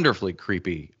 wonderfully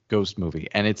creepy ghost movie.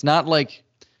 And it's not like,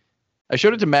 I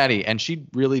showed it to Maddie and she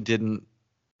really didn't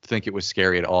think it was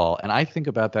scary at all. And I think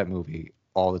about that movie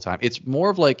all the time. It's more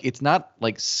of like, it's not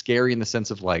like scary in the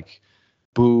sense of like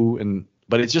boo,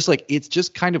 but it's just like, it's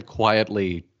just kind of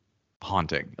quietly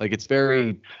haunting. Like it's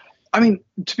very, I mean,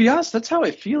 to be honest, that's how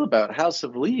I feel about House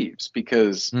of Leaves,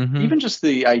 because mm-hmm, even just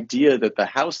the idea that the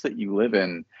house that you live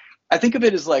in, I think of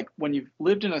it as like when you've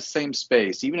lived in a same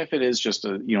space, even if it is just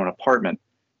an apartment,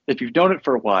 if you've known it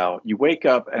for a while, you wake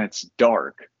up and it's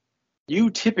dark, you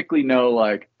typically know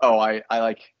like, oh, I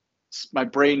like, my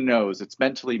brain knows, it's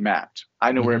mentally mapped.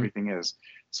 I know where mm-hmm. everything is.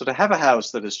 So to have a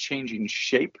house that is changing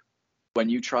shape when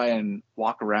you try and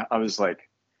walk around, I was like,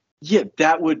 yeah,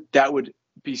 that would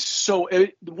be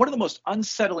one of the most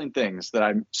unsettling things that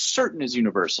I'm certain is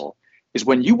universal is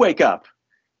when you wake up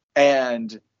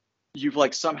and you've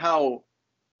like somehow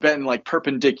been like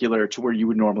perpendicular to where you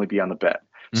would normally be on the bed.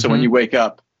 So when Mm-hmm. you wake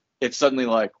up, it's suddenly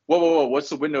like, whoa, whoa, whoa, what's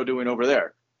the window doing over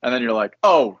there? And then you're like,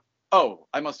 oh,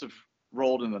 I must have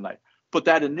rolled in the night. But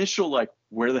that initial like,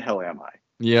 where the hell am I?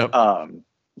 Yep.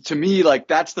 To me, like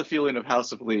that's the feeling of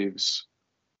House of Leaves,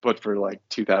 but for like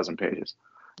 2,000 pages.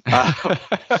 Uh,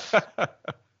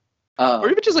 Or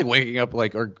um, even just like waking up,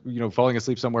 like, or, falling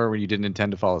asleep somewhere when you didn't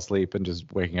intend to fall asleep and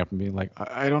just waking up and being like,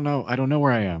 I don't know. I don't know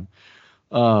where I am.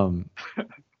 Um,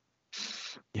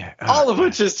 yeah. Oh, all of God.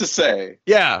 which is to say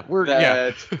Yeah.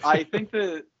 Yeah. that I think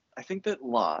that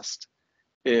Lost,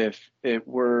 if it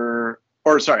were,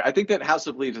 or sorry, I think that House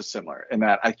of Leaves is similar in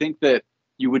that I think that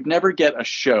you would never get a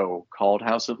show called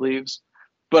House of Leaves,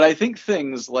 but I think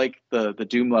things like the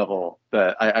Doom level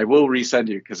that I will resend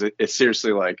you because it's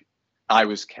seriously like I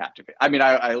was captivated. I mean,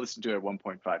 I listened to it at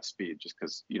 1.5 speed just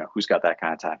because who's got that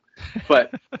kind of time,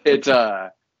 but it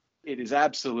is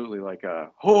absolutely like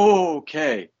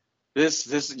okay,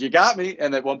 this you got me.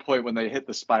 And at one point when they hit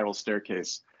the spiral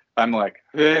staircase, I'm like,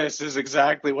 this is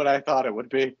exactly what I thought it would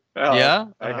be. Yeah.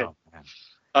 I hate. Oh, man.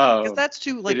 Because Um, that's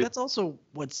too, it like, is. that's also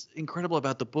what's incredible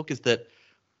about the book is that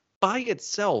by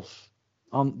itself,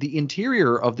 the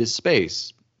interior of this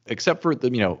space, except for the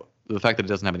fact that it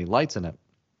doesn't have any lights in it,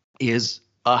 is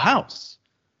a house.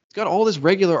 It's got all this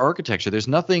regular architecture. There's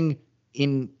nothing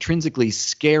intrinsically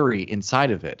scary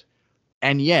inside of it.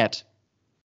 And yet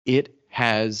it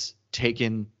has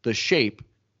taken the shape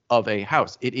of a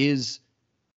house. It is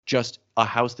just a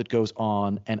house that goes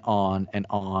on and on and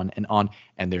on and on.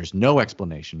 And there's no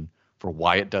explanation for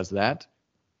why it does that,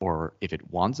 or if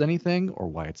it wants anything, or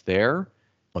why it's there.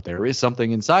 But there is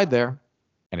something inside there,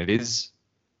 and it is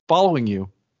following you.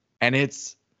 And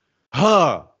it's,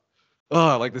 huh.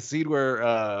 Oh, like the scene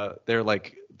where they're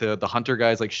like the hunter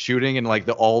guys like shooting and like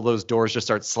all those doors just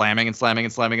start slamming and slamming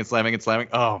and slamming and slamming and slamming.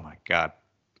 Oh my God.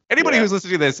 Anybody Yeah. who's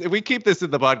listening to this, if we keep this in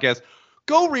the podcast,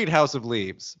 go read House of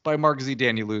Leaves by Mark Z.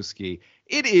 Danielewski.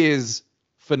 It is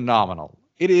phenomenal.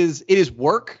 It is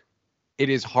work. It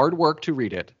is hard work to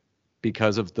read it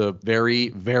because of the very,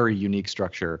 very unique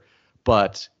structure.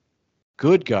 But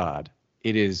good God,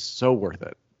 it is so worth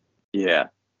it. Yeah.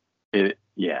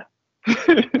 Yeah.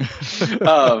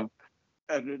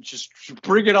 And just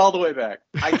bring it all the way back.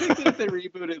 I think that if they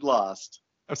rebooted Lost,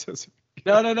 I'm so sorry.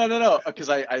 No. Because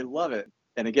I love it.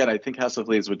 And again, I think House of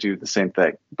Leaves would do the same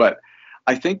thing. But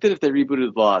I think that if they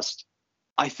rebooted Lost,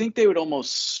 I think they would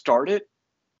almost start it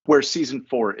where season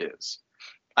 4 is.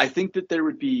 I think that there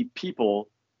would be people,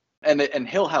 and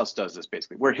Hill House does this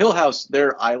basically, where Hill House,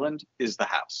 their island is the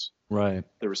house. Right.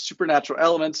 There were supernatural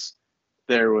elements.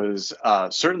 There was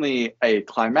certainly a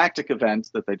climactic event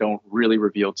that they don't really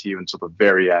reveal to you until the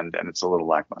very end, and it's a little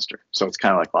lackluster. So it's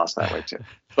kind of like Lost that way too.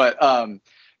 But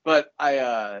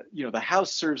I, the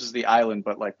house serves as the island,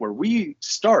 but like where we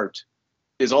start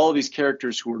is all of these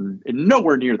characters who are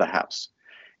nowhere near the house.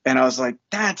 And I was like,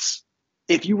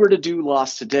 if you were to do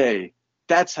Lost today,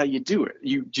 that's how you do it.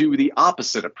 You do the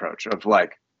opposite approach of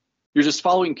like, you're just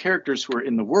following characters who are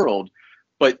in the world,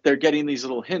 but they're getting these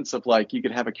little hints of like, you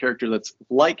could have a character that's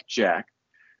like Jack,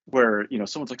 where,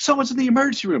 someone's like, someone's in the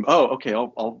emergency room. Oh, okay,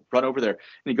 I'll run over there. And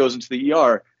he goes into the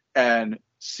ER and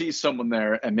sees someone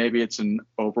there, and maybe it's an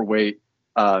overweight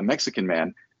Mexican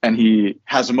man. And he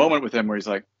has a moment with him where he's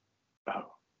like, oh.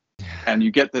 And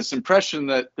you get this impression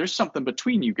that there's something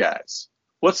between you guys.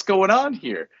 What's going on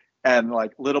here? And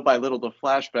like little by little, the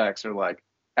flashbacks are like,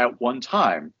 at one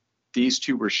time, these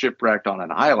two were shipwrecked on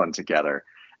an island together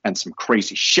and some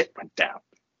crazy shit went down.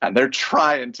 And they're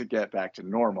trying to get back to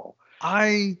normal.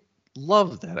 I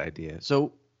love that idea.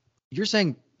 So you're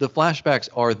saying the flashbacks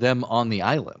are them on the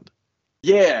island?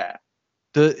 Yeah.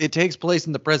 It takes place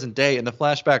in the present day, and the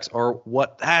flashbacks are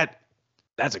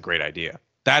that's a great idea.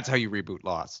 That's how you reboot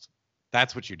Lost.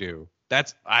 That's what you do.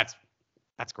 That's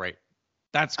great.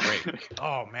 That's great.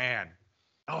 Oh man.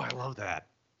 Oh, I love that.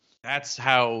 That's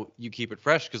how you keep it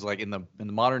fresh, because like in the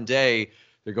modern day,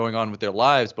 they're going on with their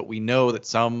lives, but we know that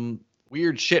some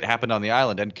weird shit happened on the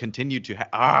island and continued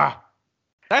to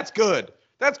that's good.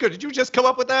 That's good. Did you just come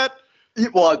up with that?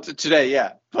 Well, today,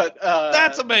 yeah. But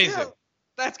that's amazing. Yeah.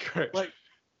 That's great. Like,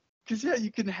 because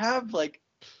you can have like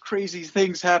crazy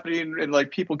things happening, and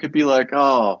like people could be like,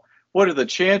 oh, what are the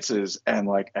chances? And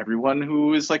like everyone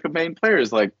who is like a main player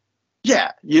is like,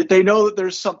 yeah, they know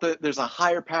that there's a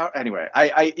higher power. Anyway,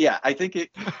 I think it.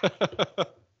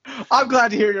 I'm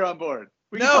glad to hear you're on board.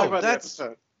 We can talk about the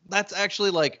episode. That's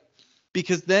actually like,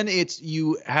 because then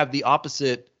you have the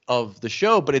opposite of the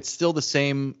show, but it's still the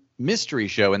same mystery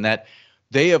show, in that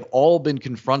they have all been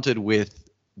confronted with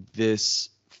this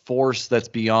force that's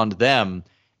beyond them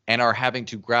and are having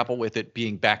to grapple with it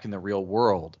being back in the real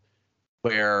world,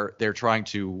 where they're trying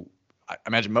to, I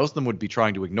imagine most of them would be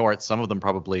trying to ignore it. Some of them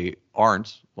probably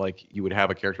aren't. Like you would have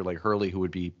a character like Hurley who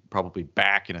would be probably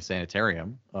back in a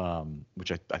sanitarium,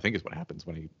 which I think is what happens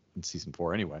in season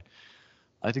 4 anyway.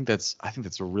 I think that's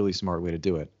a really smart way to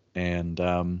do it. And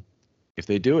if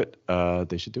they do it,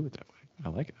 they should do it that way. I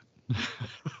like it.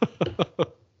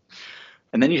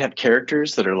 And then you'd have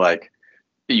characters that are like,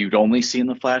 you'd only see in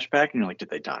the flashback, and you're like, did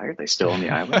they die? Are they still on the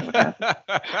island? What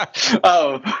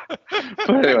happened?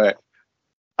 But anyway.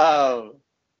 All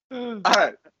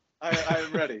right.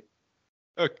 I'm ready.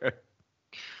 Okay.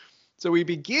 So we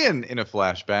begin in a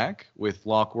flashback with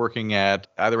Locke working at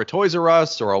either a Toys R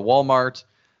Us or a Walmart.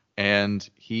 And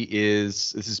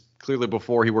this is clearly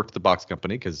before he worked at the box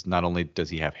company, because not only does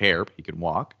he have hair, but he can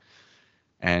walk.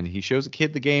 And he shows a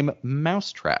kid the game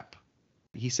Mousetrap.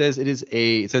 He says it's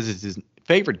his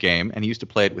favorite game, and he used to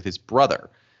play it with his brother.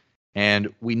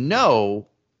 And we know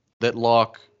that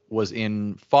Locke was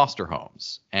in foster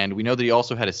homes, and we know that he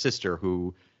also had a sister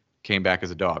who came back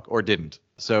as a dog, or didn't.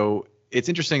 So it's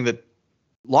interesting that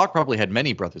Locke probably had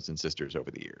many brothers and sisters over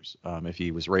the years, if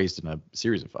he was raised in a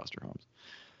series of foster homes.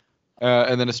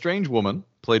 And then a strange woman,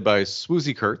 played by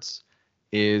Swoosie Kurtz,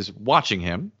 is watching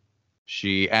him.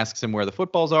 She asks him where the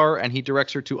footballs are, and he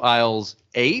directs her to aisles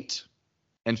 8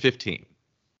 and 15.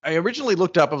 I originally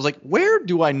looked up, I was like, where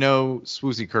do I know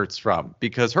Swoosie Kurtz from?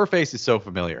 Because her face is so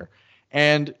familiar.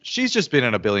 And she's just been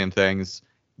in a billion things.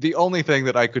 The only thing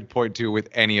that I could point to with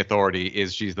any authority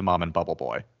is she's the mom in Bubble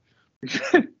Boy.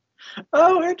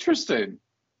 Oh, interesting.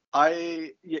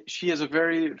 She has a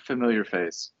very familiar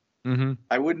face. Mm-hmm.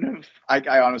 I wouldn't have.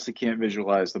 I honestly can't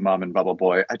visualize the mom in Bubble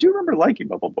Boy. I do remember liking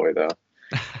Bubble Boy though.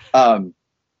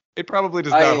 It probably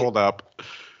does not hold up.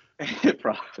 It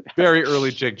probably very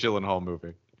early Jake Gyllenhaal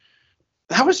movie.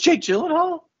 That was Jake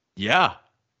Gyllenhaal? Yeah,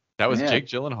 that was Jake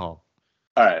Gyllenhaal.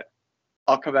 All right,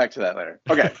 I'll come back to that later.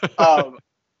 Okay.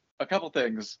 A couple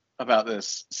things about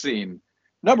this scene.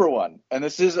 Number one, and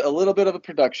this is a little bit of a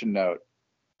production note.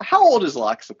 How old is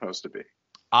Locke supposed to be?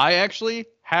 I actually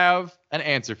have an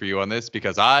answer for you on this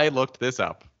because I looked this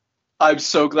up. I'm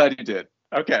so glad you did.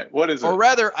 Okay, what is it? Or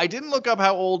rather, I didn't look up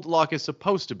how old Locke is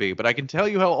supposed to be, but I can tell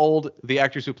you how old the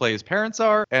actors who play his parents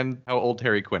are and how old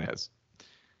Terry Quinn is.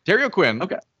 Terry O'Quinn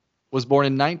was born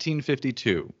in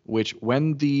 1952, which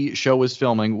when the show was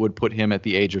filming would put him at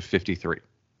the age of 53.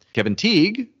 Kevin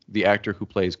Teague, the actor who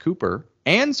plays Cooper,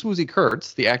 and Swoosie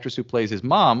Kurtz, the actress who plays his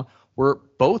mom, were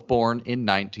both born in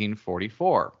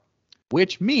 1944,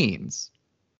 which means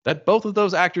that both of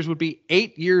those actors would be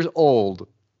 8 years old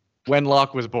when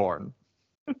Locke was born.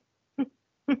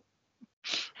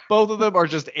 Both of them are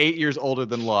just 8 years older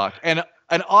than Locke. And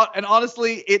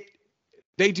honestly,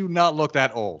 they do not look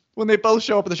that old. When they both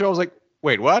show up at the show, I was like,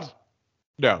 wait, what?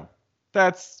 No.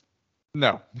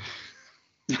 No.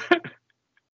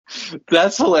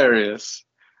 That's hilarious.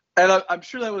 And I'm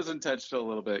sure that was intentional a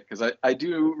little bit, because I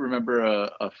do remember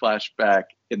a flashback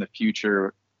in the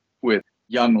future with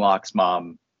young Locke's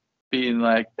mom being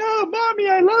like, "No, mommy,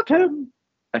 I love him."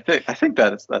 I think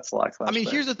that's Locke's flashback. I mean,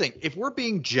 here's the thing. If we're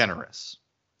being generous,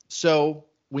 so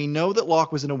we know that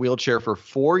Locke was in a wheelchair for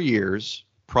 4 years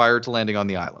prior to landing on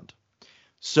the island.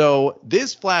 So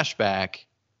this flashback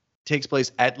takes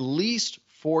place at least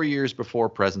 4 years before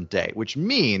present day, which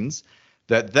means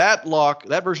that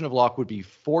version of Locke would be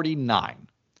 49.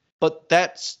 But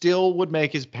that still would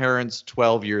make his parents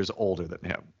 12 years older than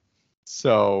him.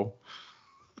 So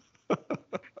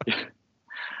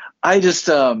I just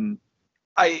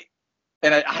I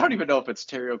don't even know if it's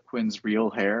Terry O'Quinn's real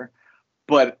hair,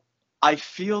 but I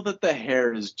feel that the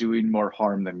hair is doing more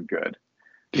harm than good.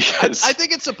 Because I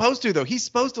think it's supposed to, though. He's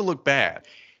supposed to look bad.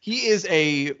 He is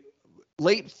a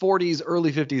late 40s,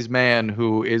 early 50s man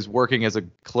who is working as a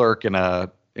clerk in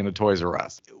a Toys R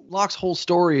Us. Locke's whole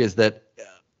story is that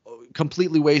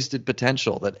completely wasted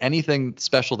potential, that anything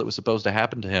special that was supposed to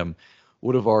happen to him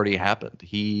would have already happened.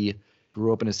 He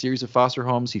grew up in a series of foster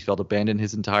homes. He felt abandoned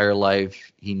his entire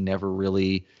life. He never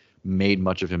really made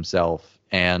much of himself.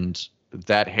 And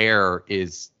that hair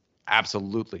is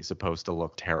absolutely supposed to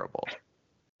look terrible.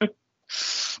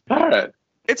 All right.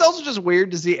 It's also just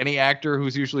weird to see any actor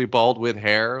who's usually bald with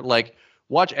hair. Like,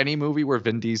 watch any movie where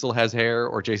Vin Diesel has hair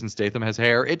or Jason Statham has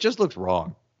hair. It just looks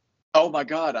wrong. Oh my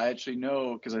God, I actually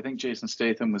know, because I think Jason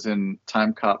Statham was in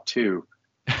Time Cop 2.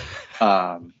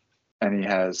 And he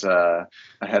has a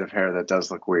head of hair that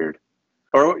does look weird.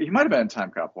 Or he might have been in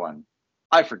Time Cop 1.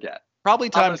 I forget.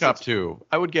 Probably Time Cop 2.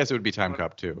 I would guess it would be Time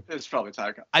Cop 2. It's probably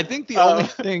Time Cop. I think the only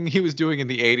thing he was doing in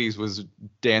the 80s was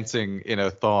dancing in a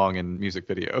thong in music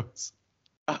videos.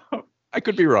 Oh. I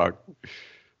could be wrong.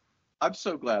 I'm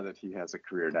so glad that he has a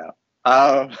career now.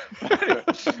 Anyway,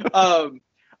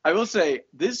 I will say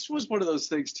this was one of those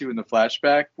things too in the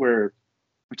flashback where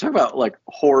we talk about like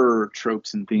horror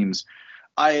tropes and themes.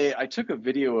 I took a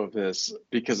video of this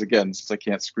because, again, since I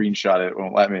can't screenshot it, it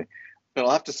won't let me. But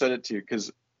I'll have to send it to you,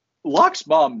 because Locke's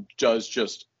mom does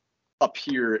just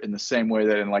appear in the same way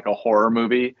that in like a horror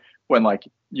movie, when like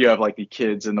you have like the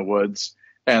kids in the woods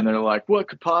and they're like, what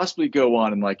could possibly go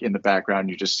on? And like in the background,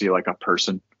 you just see like a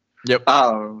person. Yep.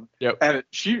 Yep. And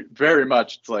she very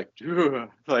much, it's like,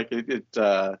 like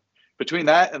between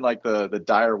that and like the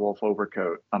dire wolf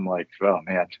overcoat, I'm like, oh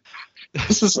man,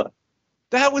 this is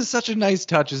that was such a nice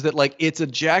touch, is that like it's a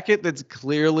jacket that's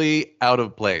clearly out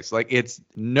of place. Like it's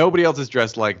nobody else is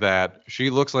dressed like that. She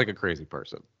looks like a crazy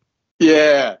person.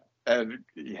 Yeah. And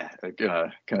yeah,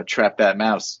 gonna trap that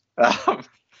mouse.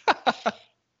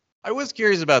 I was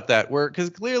curious about that, because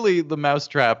clearly the mouse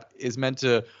trap is meant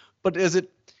to, but is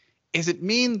it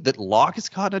mean that Locke is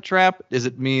caught in a trap? Does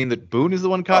it mean that Boone is the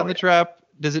one caught in the trap?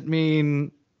 Does it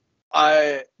mean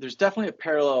there's definitely a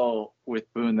parallel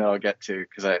with Boone that I'll get to,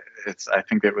 because I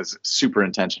think it was super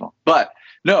intentional. But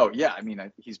no, yeah, I mean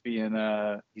he's being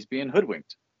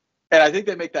hoodwinked, and I think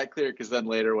they make that clear because then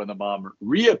later when the mom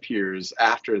reappears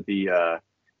after the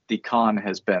con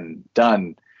has been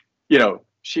done,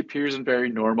 she appears in very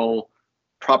normal,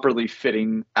 properly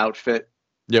fitting outfit.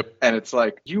 Yep. And it's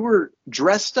like, you were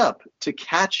dressed up to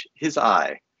catch his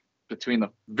eye between the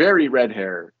very red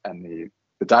hair and the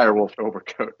dire wolf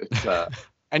overcoat. It's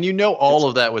and all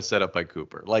of that was set up by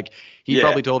Cooper. Like he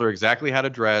probably told her exactly how to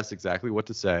dress, exactly what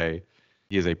to say.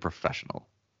 He is a professional.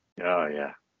 Oh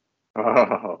yeah.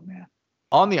 Oh man.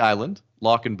 On the island,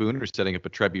 Locke and Boone are setting up a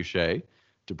trebuchet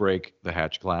to break the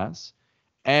hatch glass.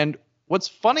 And what's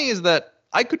funny is that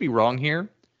I could be wrong here,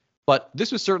 but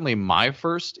this was certainly my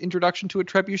first introduction to a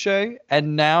trebuchet,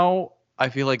 and now I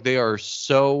feel like they are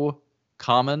so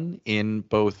common in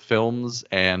both films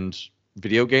and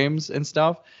video games and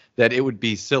stuff that it would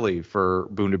be silly for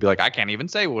Boone to be like, I can't even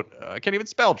spell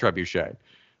trebuchet.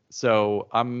 So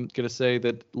I'm gonna say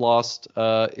that Lost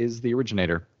is the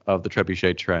originator of the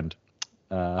trebuchet trend.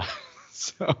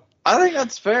 So I think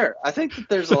that's fair. I think that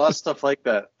there's a lot of stuff like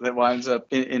that winds up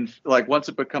in like once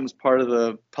it becomes part of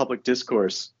the public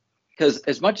discourse. Because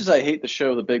as much as I hate the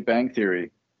show The Big Bang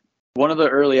Theory, one of the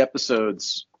early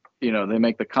episodes, they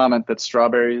make the comment that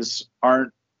strawberries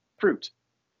aren't fruit.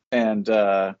 And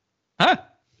Huh?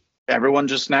 everyone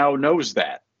just now knows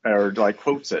that or like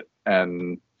quotes it.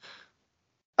 And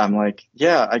I'm like,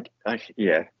 yeah,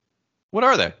 yeah. What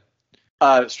are they?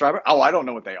 Strawberry. Oh, I don't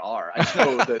know what they are. I just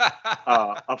know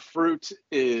that a fruit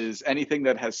is anything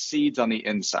that has seeds on the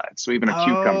inside. So even a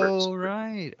cucumber. Oh,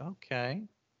 right. Okay.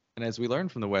 And as we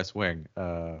learned from the West Wing,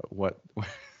 what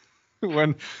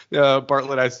when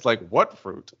Bartlett asks, like, what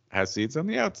fruit has seeds on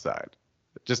the outside?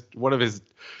 Just one of his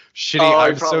shitty, Oh, he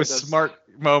I'm so probably does. smart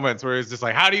moments where he's just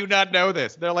like, how do you not know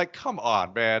this? And they're like, come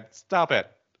on, man, stop it.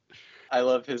 I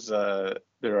love his.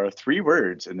 There are 3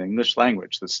 words in the English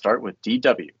language that start with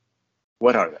DW.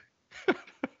 What are they?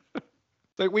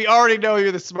 It's like, we already know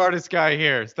you're the smartest guy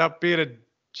here. Stop being a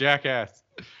jackass.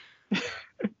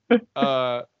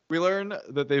 We learn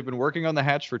that they've been working on the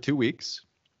hatch for 2 weeks,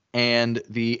 and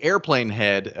the airplane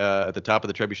head at the top of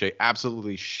the trebuchet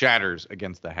absolutely shatters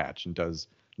against the hatch and does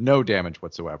no damage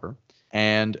whatsoever.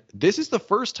 And this is the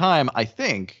first time, I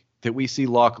think, that we see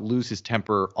Locke lose his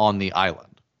temper on the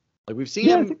island. Like, we've seen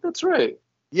him. I think that's right.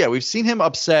 Yeah, we've seen him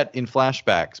upset in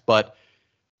flashbacks, but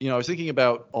I was thinking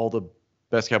about all the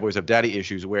Best Cowboys Have Daddy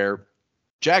issues where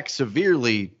Jack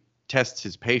severely tests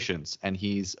his patience and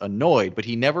he's annoyed, but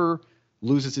he never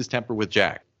loses his temper with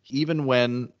Jack. Even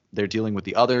when they're dealing with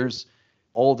the others,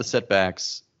 all the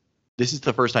setbacks, this is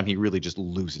the first time he really just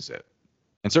loses it.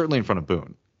 And certainly in front of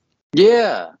Boone.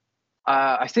 Yeah,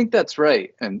 I think that's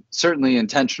right, and certainly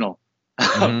intentional.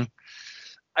 Mm-hmm.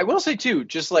 I will say too,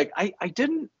 just like I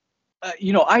didn't,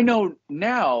 I know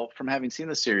now from having seen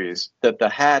the series that the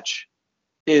hatch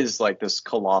is like this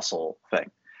colossal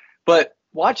thing, but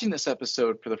watching this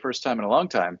episode for the first time in a long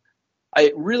time,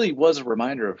 it really was a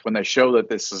reminder of when they show that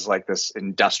this is like this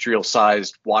industrial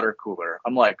sized water cooler.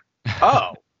 I'm like,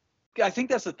 oh, I think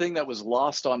that's the thing that was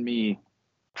lost on me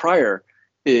prior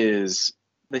is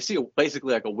they see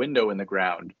basically like a window in the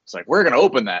ground. It's like, we're going to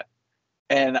open that.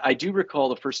 And I do recall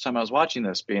the first time I was watching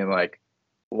this being like,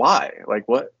 why? Like,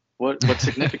 what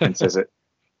significance is it?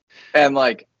 And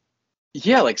like,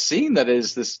 yeah, like seeing that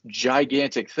is this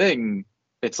gigantic thing.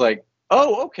 It's like,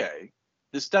 oh, okay.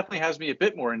 This definitely has me a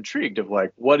bit more intrigued of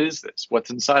like, what is this?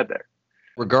 What's inside there?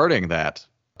 Regarding that,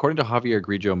 according to Javier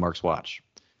Grillo, Mark's Watch,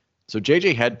 so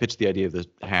JJ had pitched the idea of the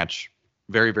hatch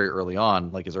very, very early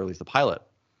on, like as early as the pilot.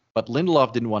 But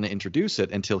Lindelof didn't want to introduce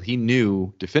it until he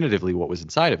knew definitively what was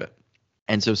inside of it.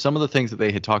 And so some of the things that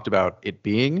they had talked about it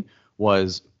being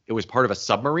was it was part of a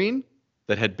submarine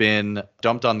that had been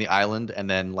dumped on the island, and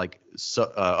then like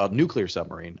a nuclear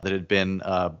submarine that had been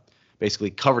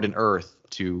basically covered in earth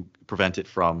to prevent it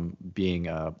from being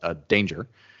a danger.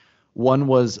 One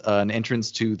was an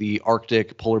entrance to the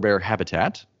Arctic polar bear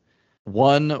habitat.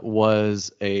 One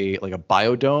was a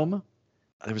biodome.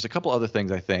 There was a couple other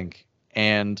things, I think.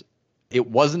 And it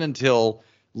wasn't until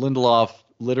Lindelof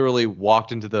literally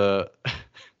walked into the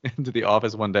into the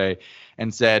office one day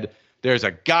and said, there's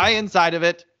a guy inside of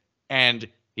it, and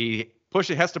he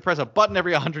has to press a button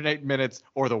every 108 minutes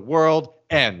or the world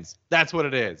ends. That's what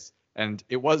it is. And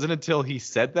it wasn't until he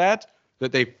said that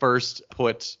they first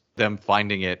put them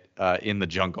finding it in the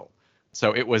jungle.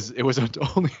 So it was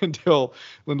only until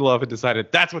Lindelof had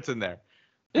decided that's what's in there.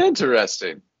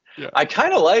 Interesting. Yeah. I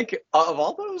kind of like, of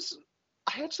all those,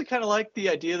 I actually kind of like the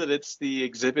idea that it's the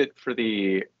exhibit for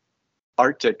the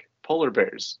Arctic polar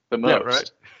bears the most. Yeah,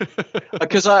 right.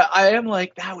 Because I am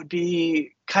like, that would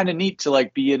be kind of neat to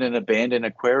like be in an abandoned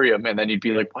aquarium, and then you'd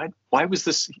be like, why was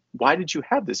this? Why did you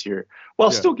have this here?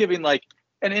 While still giving like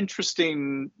an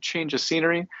interesting change of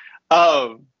scenery.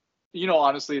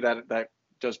 Honestly, that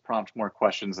does prompt more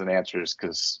questions than answers.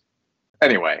 Because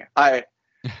anyway,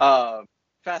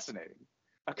 fascinating.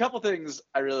 A couple things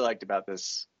I really liked about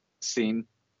this scene.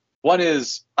 One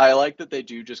is I like that they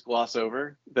do just gloss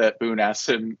over that Boone asks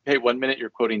him, hey, 1 minute you're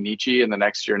quoting Nietzsche and the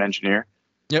next you're an engineer.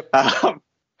 Yep.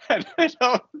 And they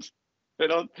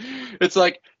don't, it's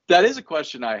like, that is a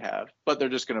question I have, but they're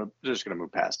just going to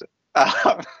move past it.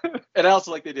 And I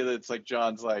also like the idea that it's like,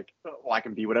 John's like, well, I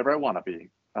can be whatever I want to be.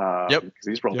 Because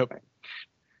he's role playing.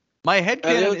 My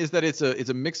headcanon is that it's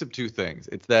a mix of two things.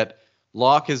 It's that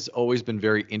Locke has always been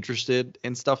very interested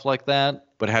in stuff like that,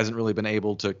 but hasn't really been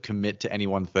able to commit to any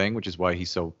one thing, which is why he's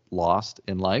so lost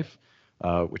in life,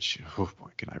 which, oh boy,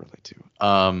 can I relate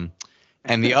to.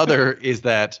 And the other is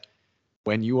that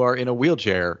when you are in a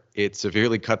wheelchair, it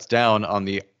severely cuts down on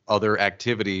the other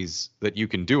activities that you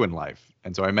can do in life.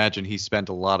 And so I imagine he spent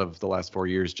a lot of the last 4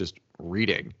 years just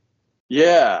reading.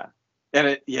 Yeah.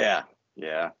 And yeah.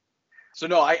 So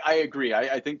no, I agree.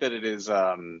 I think that it is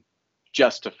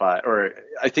justified, or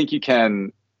I think you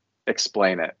can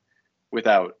explain it.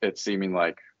 without it seeming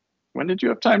like, when did you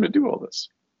have time to do all this?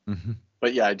 Mm-hmm.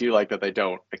 But yeah, I do like that they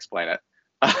don't explain it.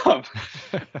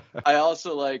 I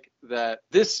also like that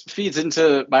this feeds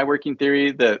into my working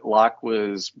theory that Locke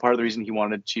was part of the reason he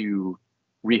wanted to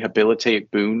rehabilitate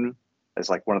Boone as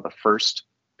like one of the first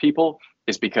people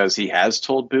is because he has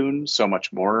told Boone so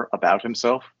much more about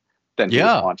himself than he would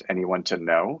Yeah. want anyone to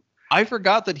know. I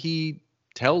forgot that he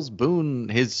tells Boone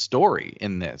his story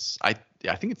in this. I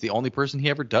think it's the only person he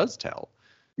ever does tell.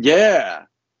 Yeah.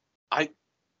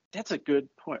 That's a good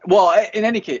point. Well, in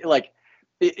any case, like,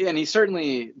 and he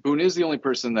certainly, Boone is the only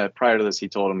person that prior to this he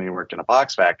told him he worked in a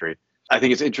box factory. I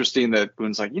think it's interesting that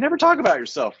Boone's like, you never talk about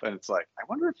yourself. And it's like, I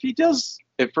wonder if he does.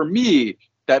 If for me,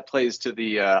 that plays to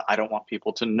the I don't want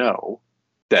people to know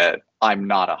that I'm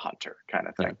not a hunter kind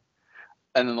of thing. Right.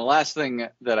 And then the last thing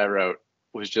that I wrote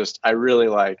was just, I really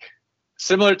like,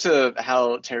 similar to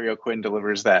how Terry O'Quinn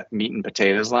delivers that meat and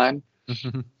potatoes line,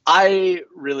 I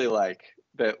really like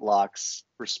that Locke's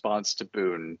response to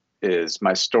Boone is,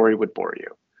 my story would bore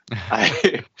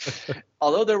you.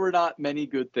 Although there were not many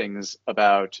good things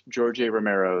about George A.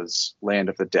 Romero's Land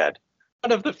of the Dead,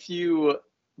 one of the few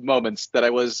moments that I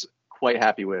was quite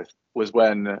happy with was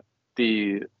when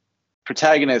the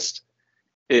protagonist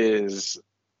is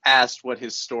asked what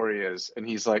his story is, and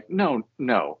he's like, no,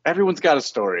 everyone's got a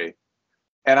story,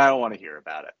 and I don't want to hear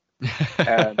about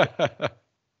it.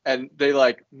 And they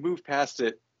like move past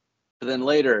it. But then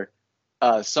later,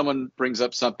 someone brings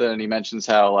up something and he mentions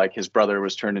how like his brother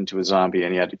was turned into a zombie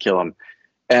and he had to kill him.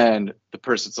 And the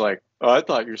person's like, oh, I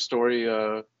thought your story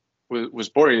was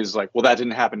boring. He's like, well, that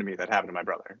didn't happen to me. That happened to my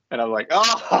brother. And I'm like,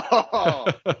 oh,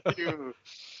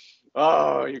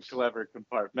 you clever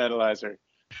compartmentalizer.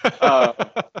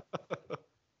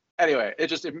 Anyway,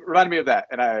 it reminded me of that.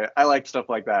 And I like stuff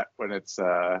like that when it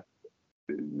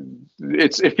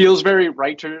feels very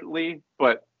writerly,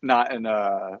 but not in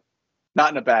a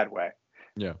bad way.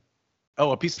 Yeah.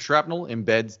 Oh, a piece of shrapnel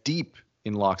embeds deep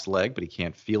in Locke's leg, but he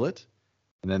can't feel it.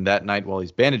 And then that night, while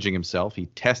he's bandaging himself, he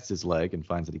tests his leg and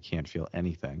finds that he can't feel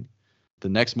anything. The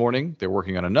next morning, they're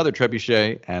working on another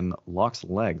trebuchet, and Locke's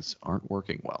legs aren't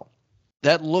working well.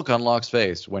 That look on Locke's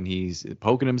face when he's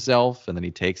poking himself, and then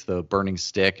he takes the burning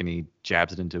stick and he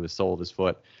jabs it into the sole of his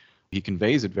foot, he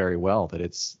conveys it very well, that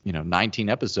it's, 19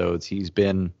 episodes. He's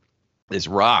been this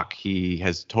rock. He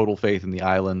has total faith in the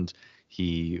island.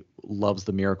 He loves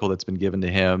the miracle that's been given to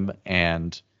him,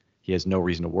 and he has no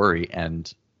reason to worry.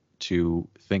 And to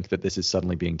think that this is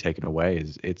suddenly being taken away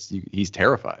he's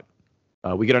terrified.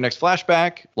 We get our next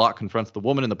flashback. Locke confronts the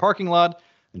woman in the parking lot,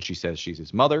 and she says she's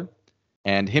his mother.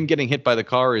 And him getting hit by the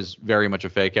car is very much a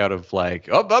fake out of like,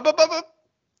 up.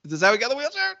 Is this how we got the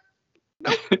wheelchair?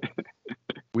 No.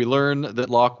 We learn that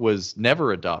Locke was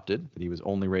never adopted, that he was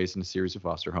only raised in a series of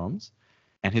foster homes.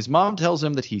 And his mom tells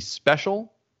him that he's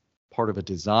special, part of a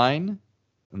design,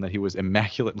 and that he was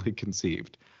immaculately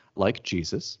conceived, like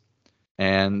Jesus.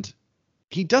 And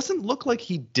he doesn't look like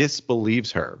he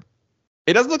disbelieves her.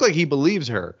 It doesn't look like he believes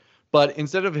her, but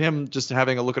instead of him just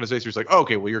having a look on his face, he's like, oh,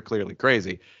 okay, well, you're clearly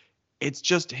crazy. It's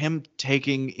just him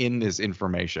taking in this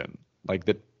information, like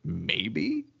that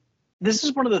maybe. This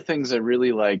is one of the things I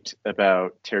really liked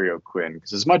about Terry O'Quinn,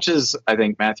 because as much as I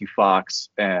think Matthew Fox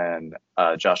and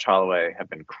Josh Holloway have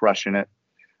been crushing it,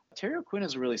 Terry O'Quinn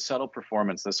has a really subtle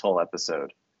performance this whole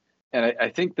episode. And I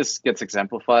think this gets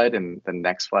exemplified in the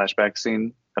next flashback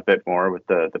scene a bit more with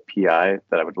the PI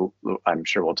that I'm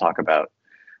sure we'll talk about.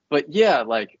 But yeah,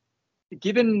 like,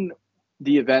 given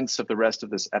the events of the rest of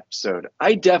this episode,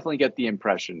 I definitely get the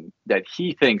impression that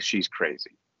he thinks she's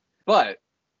crazy. But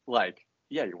like,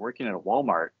 yeah, you're working at a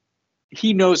Walmart.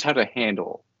 He knows how to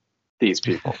handle these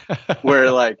people.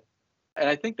 Where like, and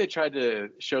I think they tried to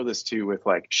show this too with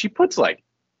like, she puts like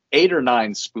 8 or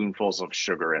 9 spoonfuls of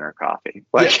sugar in her coffee.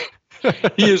 Like,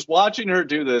 he is watching her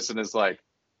do this and is like,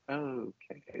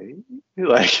 okay.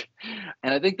 Like,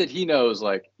 and I think that he knows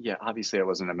like, yeah, obviously I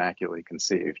wasn't immaculately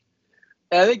conceived.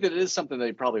 And I think that it is something that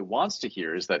he probably wants to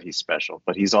hear, is that he's special,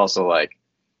 but he's also like,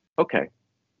 okay,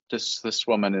 this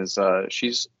woman is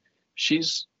she's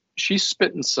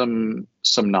spitting some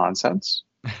nonsense.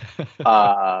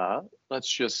 Let's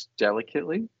just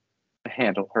delicately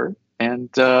handle her, and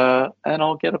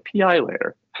I'll get a PI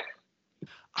later.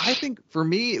 I think for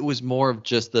me it was more of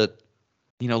just that,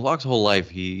 Locke's whole life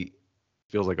he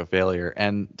feels like a failure,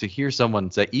 and to hear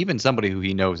someone say, even somebody who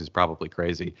he knows is probably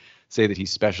crazy, say that he's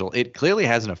special, it clearly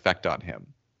has an effect on him.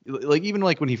 Like, even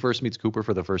like when he first meets Cooper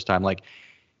for the first time, like,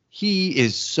 he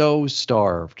is so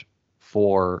starved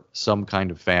for some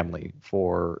kind of family,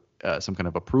 for some kind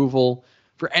of approval,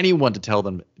 for anyone to tell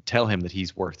him that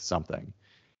he's worth something.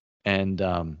 And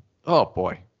oh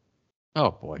boy,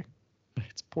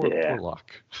 Poor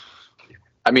Locke.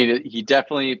 I mean, he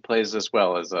definitely plays this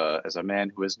well as a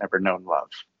man who has never known love.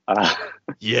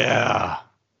 Yeah.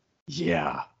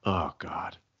 Oh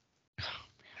God.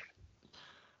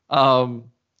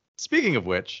 Speaking of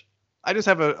which, I just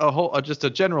have just a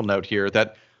general note here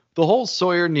that the whole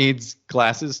Sawyer needs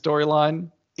glasses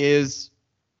storyline is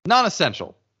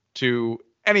non-essential to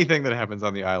anything that happens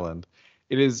on the island.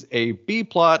 It is a B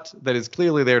plot that is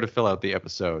clearly there to fill out the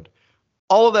episode.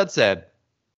 All of that said,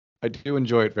 I do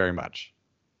enjoy it very much.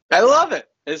 I love it.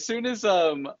 As soon as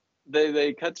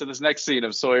they cut to this next scene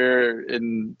of Sawyer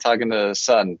talking to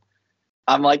Sun,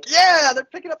 I'm like, yeah, they're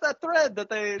picking up that thread that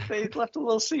they left a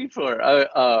little scene for.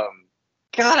 God,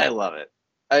 I love it.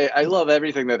 I love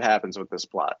everything that happens with this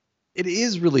plot. It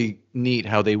is really neat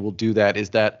how they will do that, is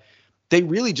that they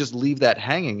really just leave that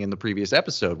hanging in the previous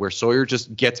episode where Sawyer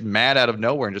just gets mad out of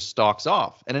nowhere and just stalks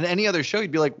off. And in any other show,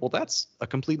 you'd be like, well, that's a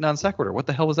complete non sequitur. What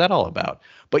the hell was that all about?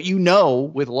 But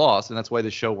with Lost, and that's why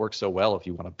the show works so well if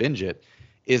you want to binge it,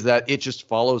 is that it just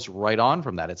follows right on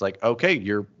from that. It's like, okay,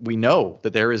 we know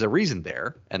that there is a reason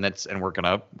there, and we're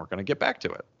gonna get back to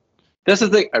it. That's the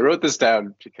thing. I wrote this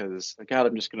down because, God,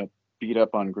 I'm just gonna beat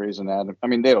up on Grey's Anatomy. I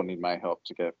mean, they don't need my help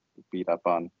to get beat up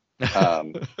on.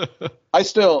 I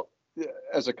still,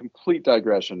 as a complete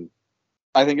digression,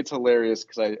 I think it's hilarious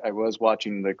because I was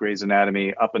watching the Grey's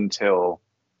Anatomy up until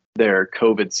their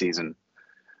COVID season,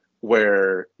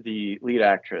 where the lead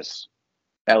actress,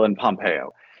 Ellen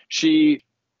Pompeo, she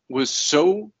was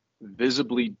so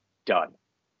visibly done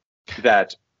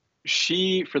that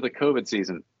she, for the COVID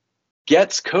season,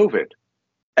 gets COVID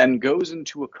and goes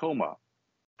into a coma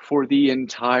for the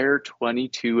entire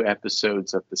 22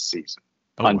 episodes of the season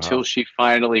until she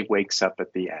finally wakes up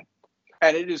at the end.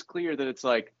 And it is clear that it's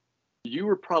like, you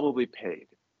were probably paid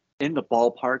in the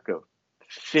ballpark of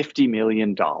 $50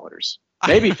 million,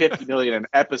 maybe $50 million an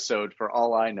episode for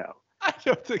all I know. I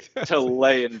don't think that's to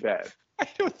lay in bed. I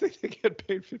don't think they get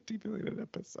paid $50 million an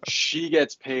episode. She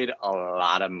gets paid a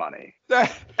lot of money. You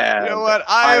know what?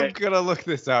 I'm gonna look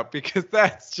this up because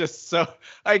that's just so.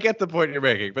 I get the point you're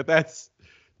making, but that's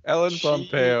Ellen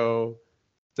Pompeo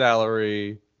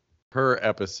salary per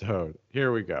episode.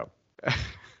 Here we go.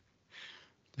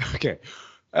 Okay,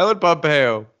 Ellen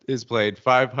Pompeo is paid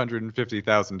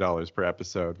 $550,000 per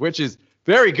episode, which is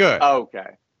very good.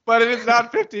 Okay. But it is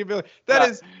not $50 million. That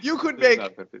is, you could make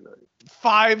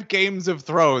 5 Games of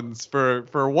Thrones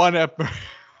for one episode.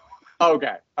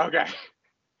 Okay.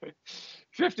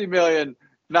 $50 million,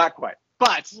 not quite.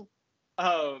 But,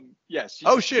 yes.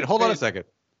 Oh, shit. Hold on a second.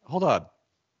 Hold on.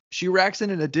 She racks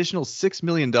in an additional $6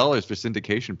 million for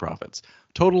syndication profits,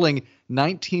 totaling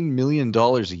 $19 million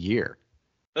a year.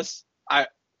 That's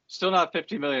still not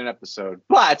 $50 million an episode,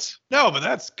 but... No, but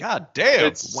that's, goddamn,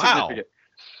 it's wow. Significant.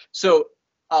 So...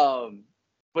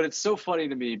 but it's so funny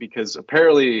to me because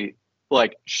apparently,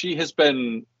 like, she has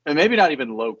been, and maybe not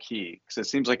even low key, because it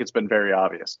seems like it's been very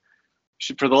obvious.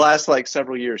 For the last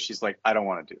several years, she's like, I don't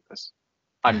want to do this.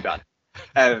 I'm done.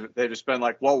 And they've just been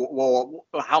like, whoa,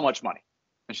 how much money?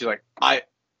 And she's like, I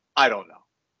don't know.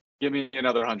 Give me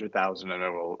another 100,000 and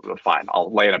we'll fine.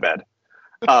 I'll lay in a bed.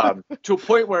 To a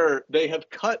point where they have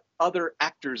cut other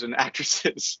actors and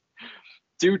actresses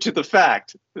due to the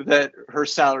fact that her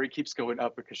salary keeps going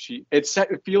up because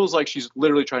it feels like she's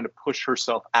literally trying to push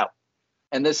herself out.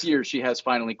 And this year she has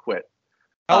finally quit.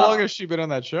 How long has she been on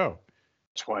that show?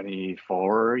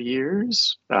 24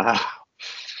 years.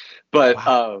 But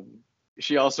wow.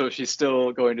 She's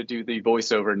still going to do the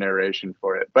voiceover narration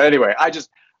for it. But anyway,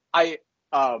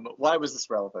 why was this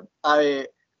relevant? I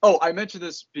mentioned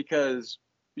this because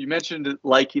you mentioned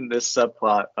liking this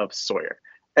subplot of Sawyer.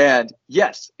 And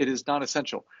yes, it is not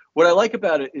essential. What I like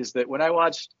about it is that when I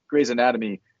watched Grey's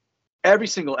Anatomy, every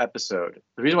single episode,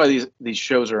 the reason why these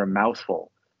shows are a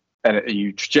mouthful, and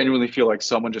you genuinely feel like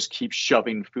someone just keeps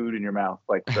shoving food in your mouth,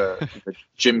 like the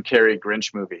Jim Carrey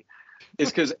Grinch movie, is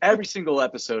because every single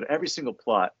episode, every single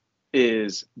plot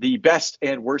is the best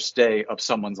and worst day of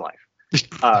someone's life.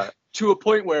 To a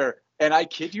point where, and I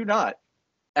kid you not,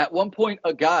 at one point,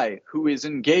 a guy who is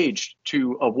engaged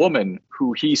to a woman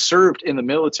who he served in the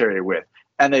military with,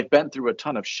 and they've been through a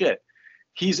ton of shit.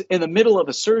 He's in the middle of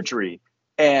a surgery,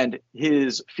 and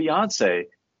his fiance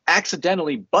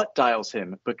accidentally butt dials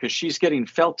him because she's getting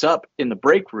felt up in the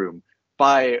break room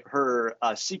by her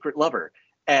secret lover.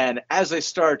 And as they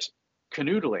start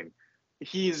canoodling,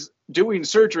 he's doing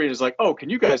surgery and is like, oh, can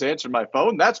you guys answer my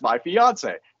phone? That's my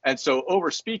fiance. And so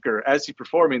over speaker, as he's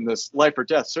performing this life or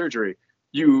death surgery,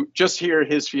 you just hear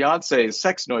his fiance's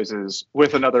sex noises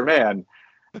with another man.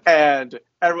 And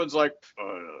everyone's like,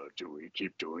 do we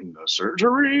keep doing the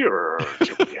surgery or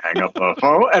do we hang up the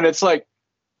phone? And it's like,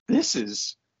 this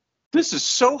is this is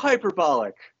so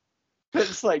hyperbolic that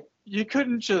it's like you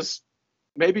couldn't just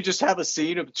maybe just have a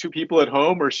scene of two people at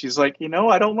home where she's like,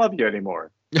 I don't love you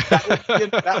anymore.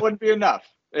 That wouldn't be enough.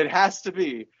 It has to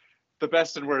be the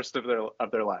best and worst of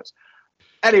their lives.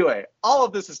 Anyway, all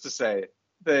of this is to say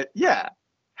that, yeah,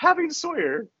 having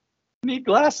Sawyer need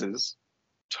glasses,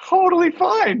 totally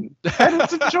fine. And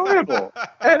it's enjoyable.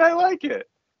 And I like it.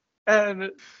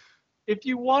 And if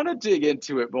you want to dig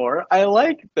into it more, I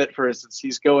like that, for instance,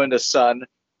 he's going to Sun,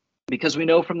 because we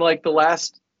know from like the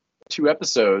last 2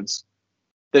 episodes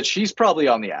that she's probably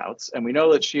on the outs. And we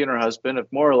know that she and her husband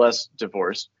have more or less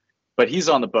divorced. But he's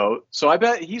on the boat, so I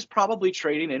bet he's probably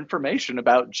trading information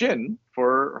about Jin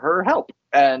for her help.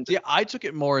 And yeah, I took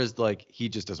it more as like he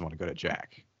just doesn't want to go to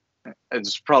Jack.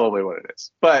 It's probably what it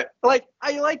is. But like,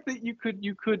 I like that you could,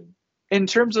 in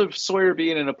terms of Sawyer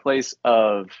being in a place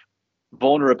of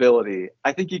vulnerability,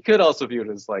 I think you could also view it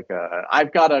as like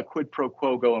I've got a quid pro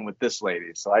quo going with this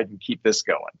lady, so I can keep this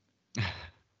going.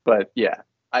 But yeah,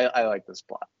 I like this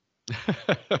plot.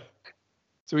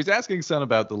 So he's asking Sun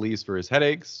about the leaves for his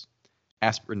headaches.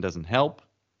 Aspirin doesn't help.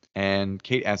 And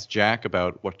Kate asks Jack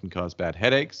about what can cause bad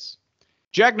headaches.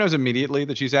 Jack knows immediately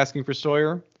that she's asking for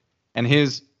Sawyer. And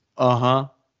his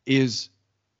is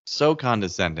so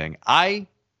condescending. I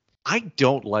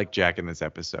don't like Jack in this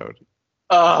episode.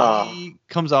 He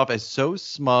comes off as so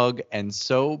smug and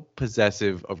so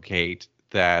possessive of Kate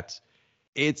that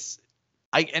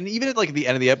and even at like the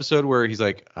end of the episode where he's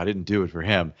like, I didn't do it for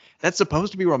him. That's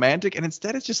supposed to be romantic. And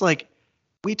instead it's just like,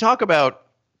 we talk about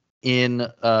in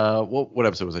what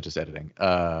episode was I just editing?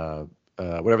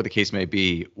 Whatever the case may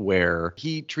be, where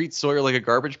he treats Sawyer like a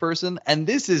garbage person. And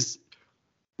this is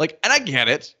like, and I get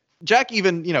it. Jack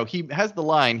even, he has the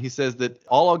line. He says that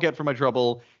all I'll get for my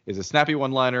trouble is a snappy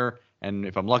one-liner, and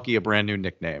if I'm lucky, a brand new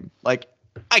nickname. Like,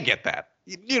 I get that.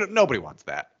 Nobody wants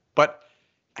that. But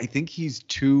I think he's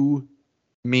too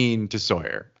mean to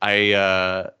Sawyer. He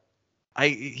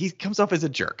comes off as a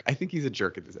jerk. I think he's a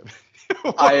jerk in this episode.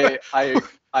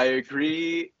 I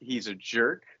agree. He's a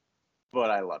jerk, but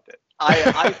I loved it.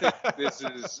 I think this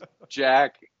is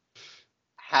Jack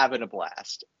having a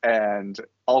blast and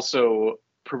also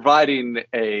providing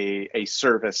a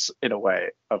service in a way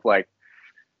of like,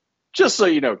 just so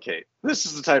you know, Kate, this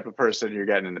is the type of person you're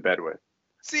getting into bed with.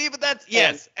 See, but that's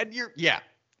and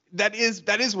that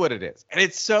is what it is, and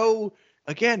it's so.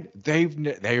 Again, they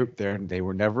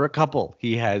were never a couple.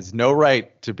 He has no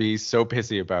right to be so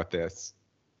pissy about this.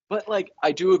 But like,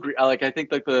 I do agree. I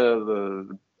think like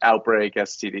the outbreak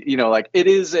STD, like it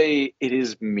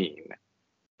is mean.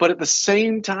 But at the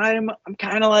same time, I'm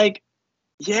kind of like,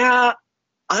 yeah,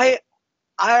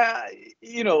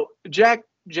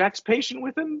 Jack's patient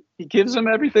with him. He gives him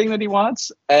everything that he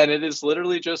wants, and it is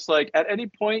literally just like at any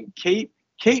point, Kate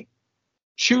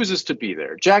chooses to be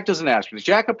there. Jack doesn't ask for this.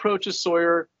 Jack approaches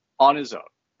Sawyer on his own,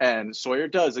 and Sawyer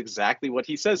does exactly what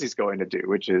he says he's going to do,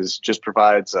 which is just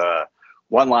provides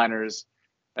one-liners.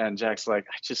 And Jack's like,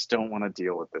 I just don't want to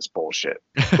deal with this bullshit.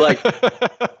 Like,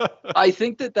 I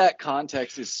think that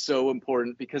context is so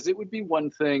important, because it would be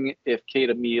one thing if Kate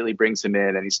immediately brings him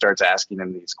in and he starts asking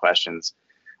him these questions.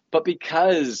 But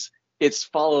because it's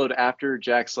followed after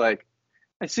Jack's like,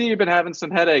 I see you've been having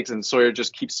some headaches, and Sawyer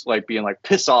just keeps like being like,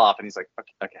 piss off. And he's like,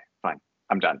 okay, fine,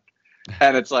 I'm done.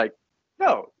 And it's like,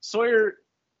 no, Sawyer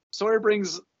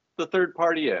brings the third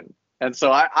party in. And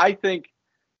so I think,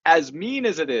 as mean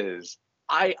as it is,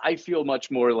 I feel much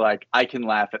more like I can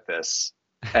laugh at this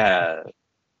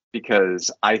because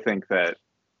I think that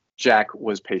Jack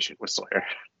was patient with Sawyer.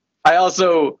 I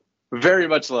also very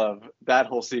much love that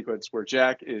whole sequence where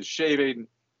Jack is shaving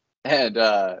and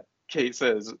Kate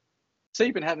says, say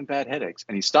you've been having bad headaches.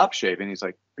 And he stops shaving. He's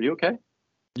like, are you okay?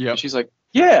 Yeah. And she's like,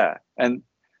 yeah. And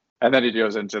then he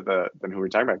goes into then who we're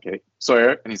talking about, Kate?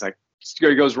 Sawyer. And he's like,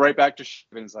 he goes right back to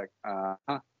shaving. He's like,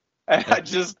 uh-huh. And I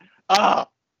just,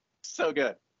 so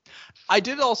good. I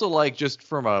did also like, just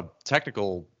from a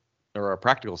technical or a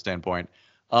practical standpoint,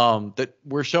 that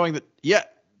we're showing that,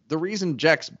 the reason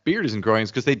Jack's beard isn't growing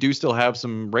is because they do still have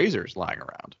some razors lying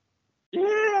around.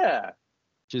 Yeah.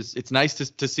 It's nice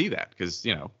to see that, because,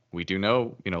 we do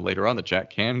know, later on that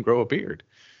Jack can grow a beard.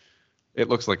 It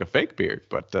looks like a fake beard,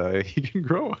 but he can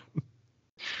grow one.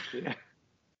 Yeah.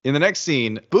 In the next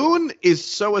scene, Boone is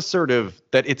so assertive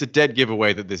that it's a dead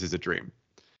giveaway that this is a dream.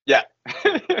 Yeah.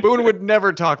 Boone would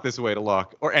never talk this way to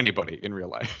Locke or anybody in real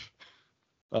life.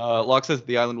 Locke says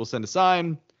the island will send a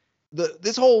sign.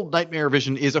 This whole nightmare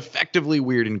vision is effectively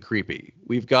weird and creepy.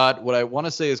 We've got what I want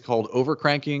to say is called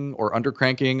overcranking or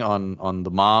undercranking on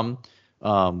the mom,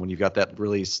 when you've got that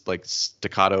really like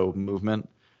staccato movement.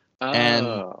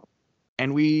 And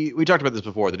And we talked about this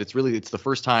before, that it's the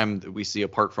first time that we see,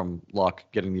 apart from Locke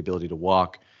getting the ability to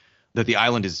walk, that the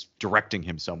island is directing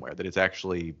him somewhere, that it's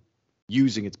actually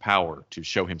using its power to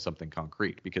show him something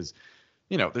concrete. Because,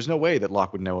 there's no way that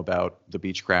Locke would know about the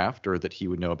Beechcraft, or that he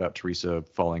would know about Teresa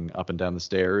falling up and down the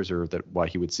stairs, or that why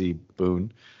he would see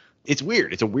Boone. It's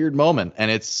weird. It's a weird moment,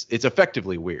 and it's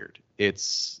effectively weird. It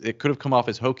could have come off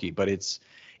as hokey, but it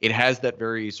has that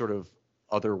very sort of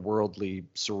otherworldly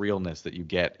surrealness that you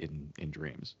get in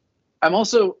dreams.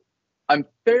 I'm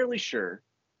fairly sure,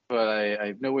 but I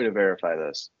have no way to verify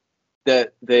this,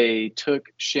 that they took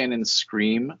Shannon's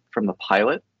scream from the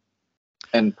pilot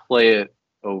and play it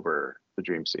over the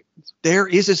dream sequence. There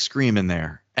is a scream in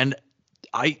there, and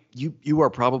you are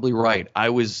probably right. I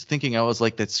was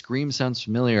like, that scream sounds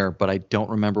familiar, but I don't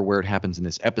remember where it happens in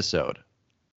this episode.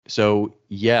 So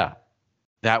yeah,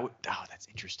 that's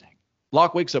interesting.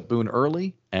 Locke wakes up Boone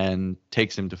early and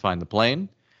takes him to find the plane.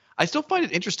 I still find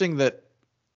it interesting that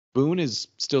Boone is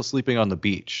still sleeping on the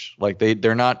beach. Like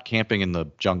they're not camping in the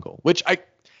jungle, which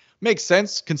makes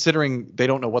sense considering they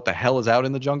don't know what the hell is out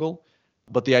in the jungle.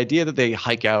 But the idea that they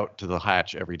hike out to the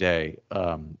hatch every day,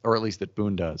 or at least that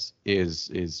Boone does,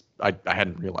 is I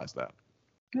hadn't realized that.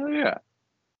 Oh yeah.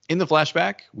 In the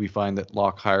flashback, we find that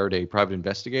Locke hired a private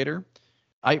investigator.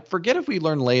 I forget if we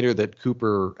learn later that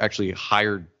Cooper actually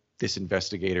hired this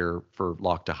investigator for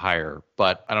Locke to hire,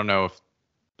 but I don't know if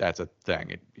that's a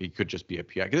thing. He could just be a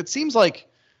PI. Because it seems like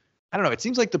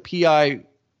the PI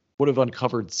would have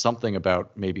uncovered something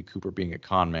about maybe Cooper being a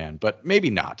con man, but maybe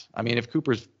not. I mean, if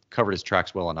Cooper's covered his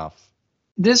tracks well enough.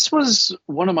 This was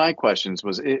one of my questions,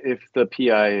 was if the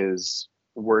PI is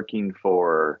working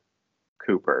for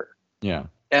Cooper. Yeah.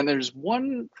 And there's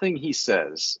one thing he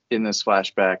says in this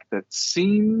flashback that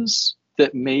seems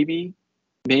that maybe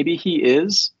he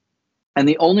is. And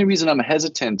the only reason I'm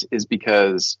hesitant is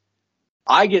because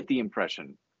I get the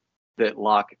impression that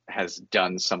Locke has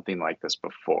done something like this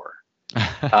before,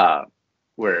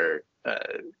 where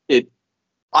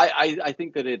I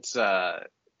think that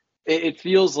it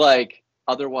feels like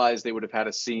otherwise they would have had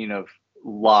a scene of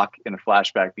Locke in a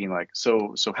flashback being like,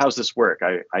 so how's this work?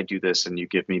 I do this and you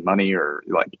give me money, or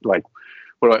like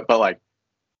what? But like,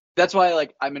 that's why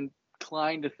I'm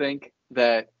inclined to think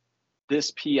that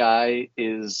this PI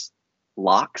is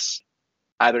Locke's.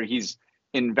 Either he's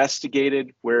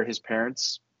investigated where his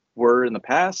parents were in the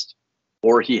past,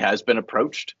 or he has been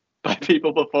approached by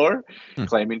people before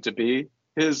claiming to be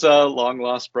his long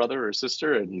lost brother or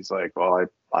sister, and he's like, well,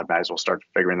 I might as well start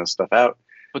figuring this stuff out.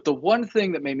 But the one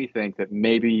thing that made me think that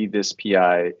maybe this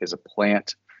PI is a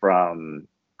plant from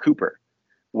Cooper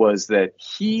was that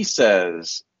he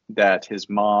says that his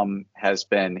mom has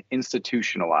been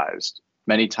institutionalized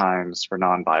many times for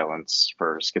nonviolence,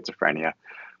 for schizophrenia.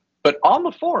 But on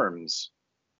the forums,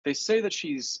 they say that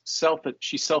she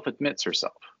self-admits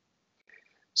herself.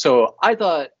 So I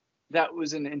thought that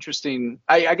was an interesting,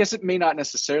 I guess it may not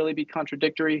necessarily be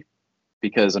contradictory,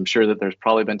 because I'm sure that there's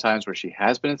probably been times where she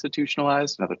has been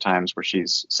institutionalized and other times where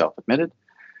she's self-admitted.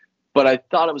 But I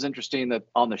thought it was interesting that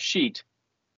on the sheet,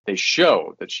 they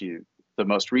show that the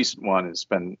most recent one has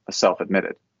been a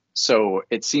self-admitted. So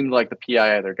it seemed like the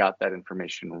PI either got that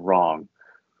information wrong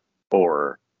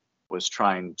or was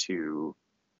trying to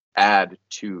add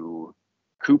to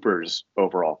Cooper's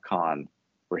overall con,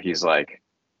 where he's like,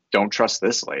 don't trust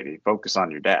this lady, focus on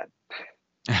your dad.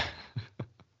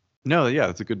 No, yeah,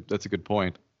 that's a good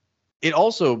point. It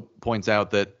also points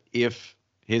out that if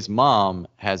his mom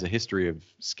has a history of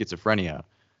schizophrenia,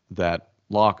 that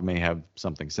Locke may have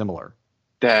something similar.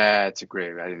 That's a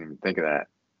great, I didn't even think of that.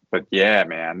 But yeah,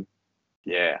 man.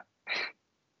 Yeah.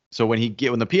 So when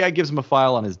the PI gives him a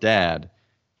file on his dad,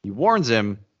 he warns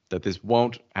him that this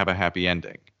won't have a happy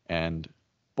ending. And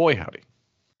boy, howdy.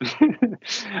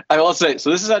 I will say,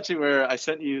 so this is actually where I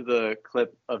sent you the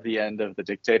clip of the end of The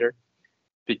Dictator,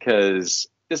 because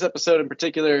this episode in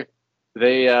particular,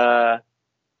 they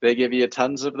give you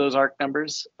tons of those arc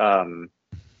numbers. So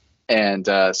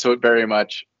it very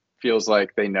much feels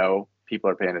like they know people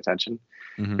are paying attention,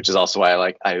 which is also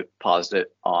why I paused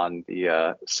it on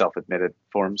the self-admitted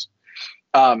forms.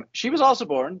 She was also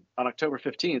born on October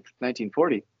 15th,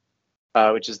 1940,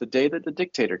 which is the day that The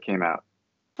Dictator came out.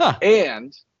 Huh.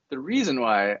 And the reason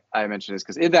why I mentioned this,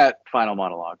 because in that final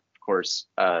monologue, of course,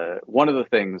 one of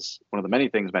the many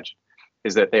things mentioned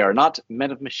is that they are not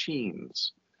men of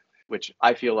machines, which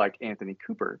I feel like Anthony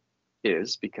Cooper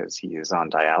is, because he is on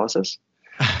dialysis.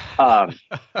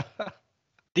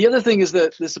 The other thing is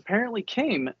that this apparently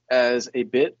came as a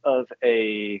bit of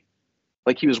he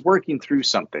was working through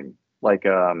something,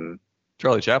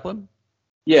 Charlie Chaplin?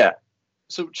 Yeah.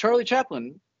 So Charlie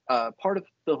Chaplin, part of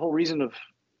the whole reason of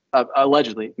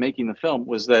allegedly making the film,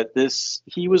 was that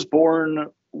he was born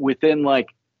within like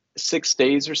 6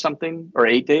 days or something, or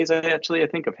 8 days actually, I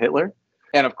think, of Hitler.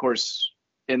 And of course,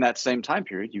 in that same time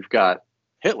period, you've got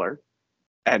Hitler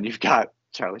and you've got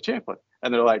Charlie Chaplin.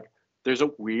 And they're like, there's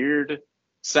a weird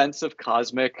sense of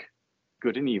cosmic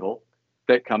good and evil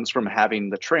that comes from having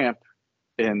the tramp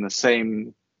in the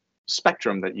same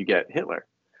spectrum that you get Hitler.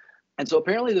 And so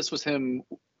apparently this was him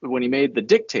when he made the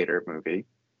Dictator movie.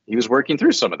 He was working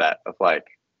through some of that of like,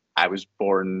 I was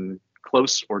born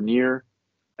close or near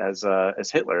as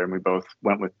Hitler, and we both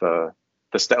went with the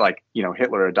like, you know,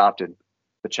 Hitler adopted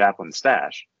the Chaplin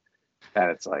stash,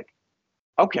 and it's like,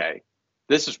 okay,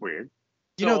 this is weird.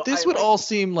 You know, this would all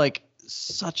seem like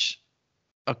such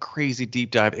a crazy deep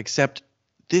dive, except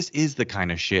this is the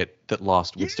kind of shit that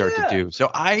Lost would start to do. So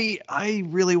I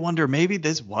really wonder, maybe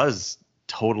this was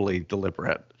totally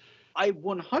deliberate. I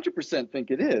 100% think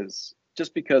it is,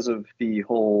 just because of the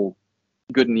whole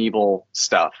good and evil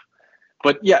stuff.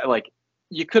 But yeah, like,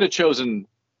 you could have chosen,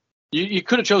 you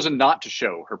could have chosen not to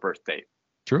show her birth date.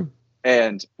 True.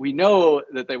 And we know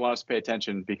that they want us to pay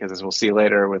attention because, as we'll see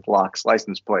later with Locke's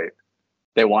license plate,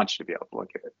 they want you to be able to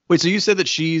look at it. Wait, so you said that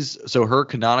so her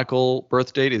canonical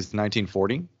birth date is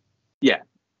 1940? Yeah.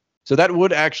 So that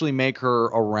would actually make her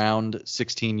around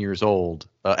 16 years old,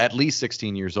 at least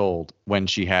 16 years old when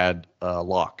she had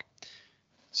Locke.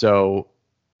 So,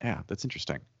 yeah, that's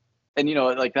interesting. And, you know,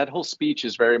 like, that whole speech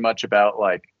is very much about,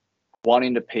 like,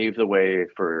 wanting to pave the way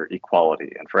for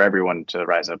equality and for everyone to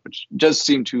rise up, which does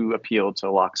seem to appeal to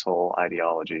Locke's whole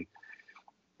ideology.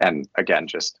 And again,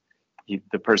 just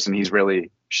the person he's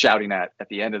really shouting at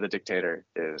the end of The Dictator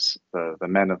is the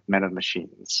men of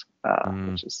machines,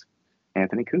 which is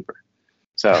Anthony Cooper.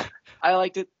 So I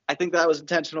liked it. I think that was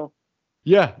intentional.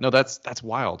 Yeah, no, that's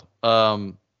wild.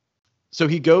 So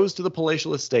he goes to the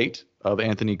palatial estate of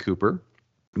Anthony Cooper,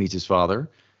 meets his father,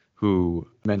 who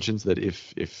mentions that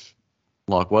if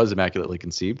Locke was immaculately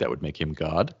conceived, that would make him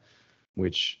God,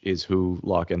 which is who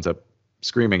Locke ends up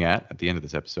screaming at the end of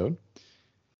this episode.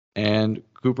 And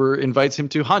Cooper invites him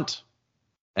to hunt.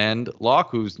 And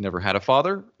Locke, who's never had a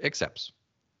father, accepts.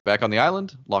 Back on the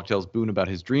island, Locke tells Boone about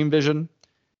his dream vision.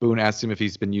 Boone asks him if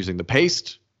he's been using the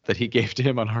paste that he gave to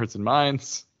him on Hearts and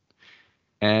Minds.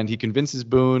 And he convinces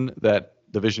Boone that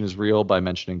the vision is real by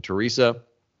mentioning Teresa.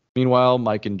 Meanwhile,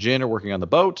 Mike and Jin are working on the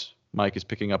boat. Mike is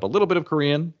picking up a little bit of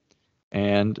Korean.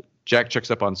 And Jack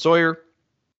checks up on Sawyer,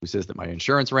 who says that my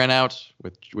insurance ran out,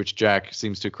 which Jack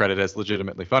seems to credit as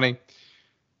legitimately funny.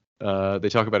 They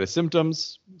talk about his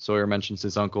symptoms. Sawyer mentions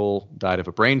his uncle died of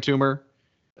a brain tumor.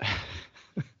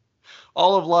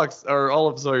 all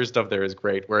of Sawyer's stuff there is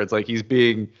great, where it's like he's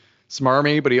being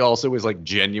smarmy, but he also is like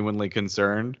genuinely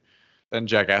concerned. And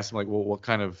Jack asks him, like, well, what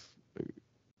kind of,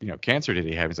 cancer did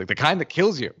he have? He's like, the kind that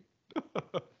kills you.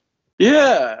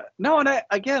 Yeah. No, and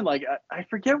I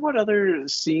forget what other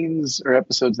scenes or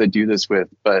episodes they do this with,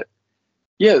 but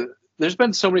yeah, there's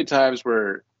been so many times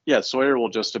where, yeah, Sawyer will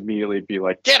just immediately be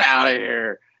like, get out of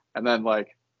here. And then,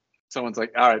 like, someone's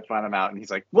like, all right, fine, I'm out. And he's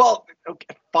like, well,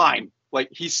 okay, fine. Like,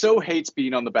 he so hates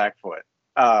being on the back foot.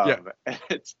 Yeah.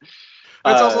 It's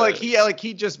also like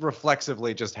he just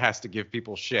reflexively just has to give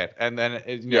people shit, and then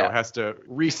has to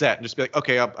reset and just be like,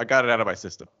 okay, I got it out of my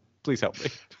system. Please help me.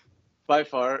 By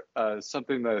far,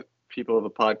 something that people of the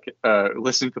podcast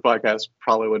listening to the podcast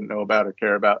probably wouldn't know about or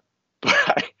care about,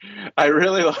 but I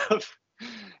really love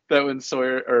that when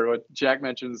Sawyer or what Jack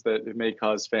mentions that it may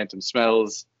cause phantom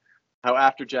smells. How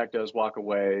after Jack does walk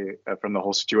away from the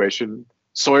whole situation,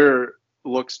 Sawyer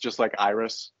looks just like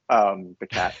Iris, the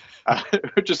cat,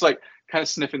 just like kind of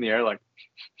sniffing the air, like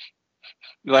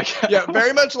yeah,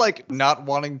 very much like not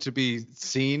wanting to be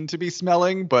seen to be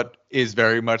smelling, but is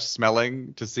very much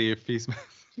smelling to see if he smells.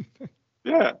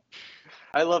 Yeah,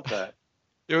 I love that.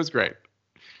 It was great.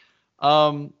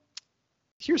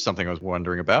 Here's something I was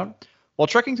wondering about. While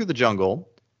trekking through the jungle,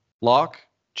 Locke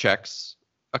checks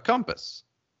a compass.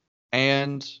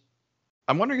 And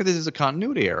I'm wondering if this is a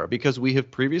continuity error, because we have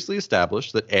previously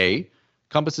established that A,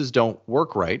 compasses don't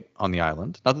work right on the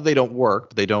island. Not that they don't work,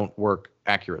 but they don't work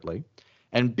accurately.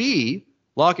 And B,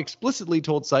 Locke explicitly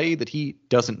told Sayid that he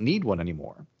doesn't need one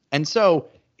anymore. And so,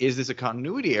 is this a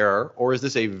continuity error, or is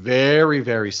this a very,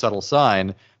 very subtle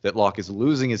sign that Locke is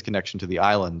losing his connection to the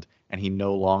island and he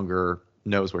no longer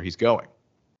knows where he's going?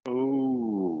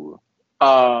 Ooh.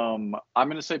 I'm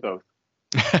going to say both.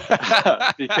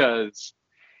 Because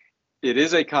it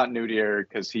is a continuity error,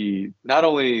 because he not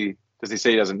only does he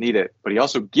say he doesn't need it, but he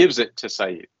also gives it to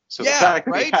Sayid. So the fact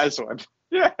that he has one.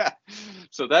 Yeah.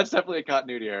 So that's definitely a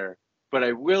continuity error. But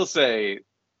I will say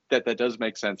that does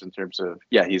make sense in terms of,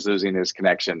 he's losing his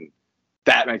connection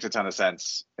that makes a ton of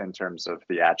sense in terms of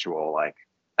the actual, like,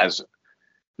 as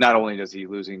not only does he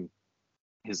losing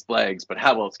his legs, but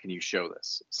how else can you show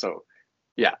this? So,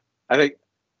 yeah, I think,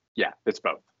 yeah, it's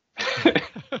both.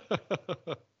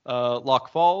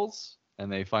 Locke falls,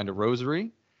 and they find a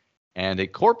rosary and a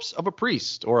corpse of a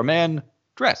priest, or a man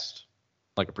dressed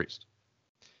like a priest.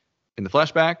 In the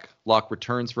flashback, Locke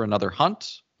returns for another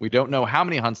hunt. We don't know how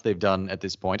many hunts they've done at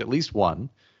this point, at least one,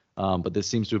 but this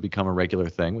seems to have become a regular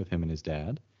thing with him and his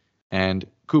dad. And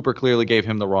Cooper clearly gave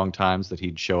him the wrong times that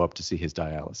he'd show up to see his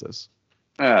dialysis.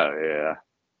 Oh, yeah.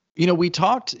 You know, we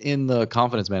talked in the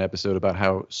Confidence Man episode about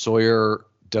how Sawyer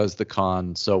does the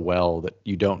con so well that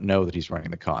you don't know that he's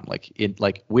running the con.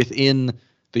 Like within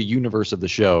the universe of the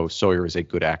show, Sawyer is a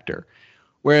good actor.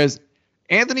 Whereas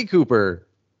Anthony Cooper,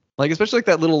 like, especially like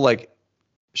that little like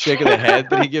shake of the head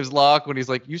that he gives Locke when he's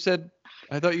like,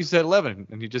 I thought you said 11.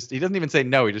 And he doesn't even say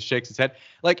no. He just shakes his head.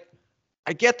 Like,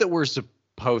 I get that we're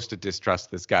supposed to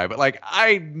distrust this guy, but like,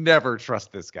 I never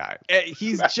trust this guy.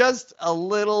 He's just a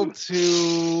little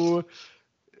too.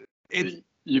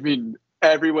 You mean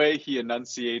every way he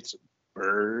enunciates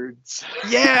birds?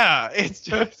 Yeah, it's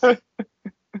just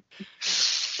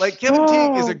like Kevin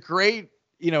Teague is a great,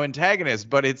 antagonist,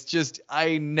 but it's just,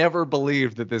 I never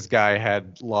believed that this guy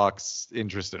had Locke's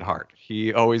interest at heart.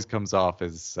 He always comes off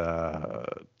as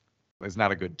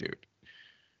not a good dude.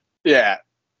 Yeah.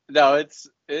 No, it's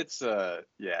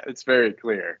very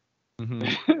clear.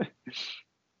 Mm-hmm.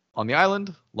 On the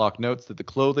island, Locke notes that the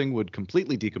clothing would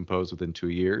completely decompose within 2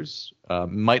 years,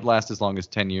 might last as long as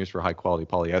 10 years for high-quality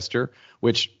polyester,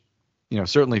 which,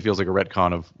 certainly feels like a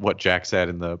retcon of what Jack said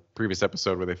in the previous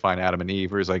episode where they find Adam and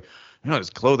Eve, where he's like, this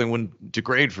clothing wouldn't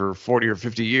degrade for 40 or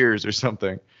 50 years or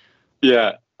something.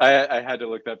 Yeah, I had to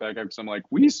look that back up because I'm like,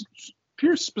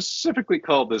 Pierce specifically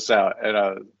called this out, and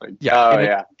I was like,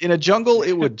 yeah, in a jungle,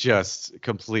 it would just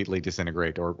completely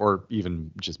disintegrate, or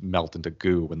even just melt into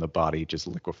goo when the body just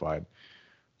liquefied.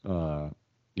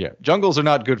 Yeah, jungles are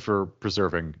not good for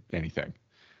preserving anything.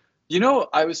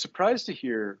 I was surprised to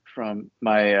hear from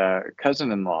my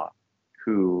cousin-in-law,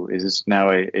 who is now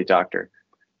a doctor,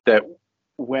 that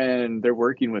when they're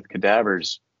working with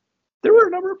cadavers, there were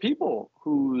a number of people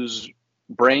whose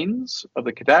brains of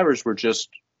the cadavers were just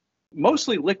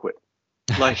mostly liquid.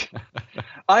 Like,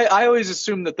 I always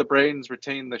assumed that the brains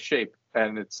retain the shape,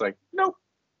 and it's like, nope,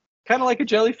 kind of like a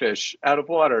jellyfish out of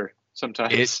water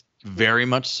sometimes. It's very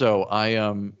much so.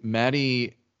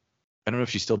 Maddie, I don't know if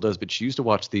she still does, but she used to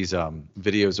watch these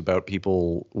videos about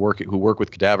people who work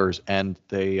with cadavers, and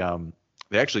they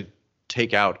actually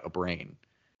take out a brain,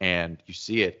 and you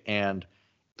see it, and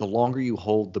the longer you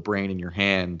hold the brain in your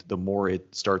hand, the more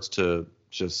it starts to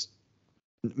just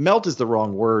melt is the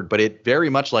wrong word, but it very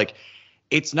much like,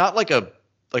 it's not like a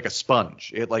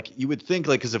sponge. It, like, you would think,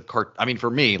 like, because of for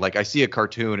me, like, I see a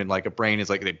cartoon and like a brain is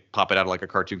like, they pop it out of like a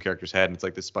cartoon character's head and it's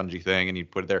like this spongy thing and you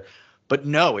put it there. But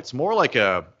no, it's more like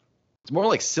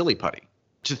silly putty.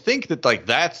 To think that, like,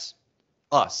 that's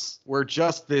us. We're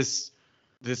just this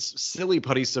silly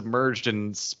putty submerged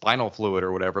in spinal fluid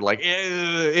or whatever. Like,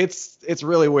 it's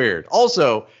really weird.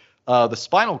 Also, the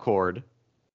spinal cord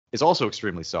is also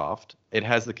extremely soft. It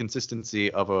has the consistency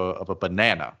of a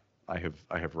banana. I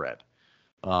have read,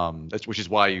 which is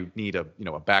why you need a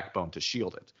backbone to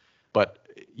shield it. But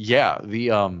yeah,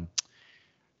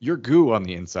 your goo on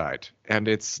the inside, and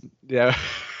it's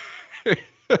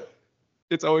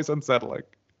it's always unsettling.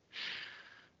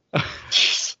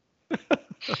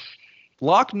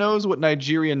 Locke knows what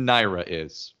Nigerian naira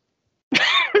is.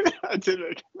 I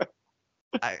didn't.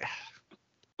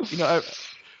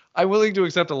 I'm willing to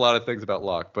accept a lot of things about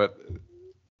Locke, but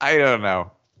I don't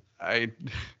know. I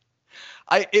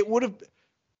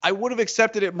would have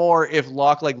accepted it more if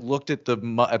Locke like looked at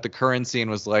the currency and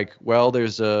was like, well,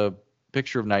 there's a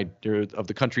picture of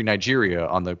the country Nigeria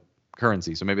on the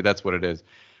currency, so maybe that's what it is.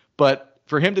 But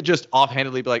for him to just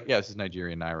offhandedly be like, yeah, this is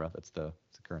Nigerian naira, that's the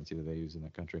currency that they use in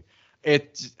that country.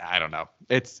 I don't know.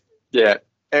 It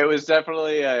was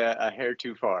definitely a hair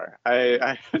too far.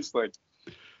 I was like,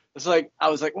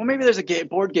 well, maybe there's a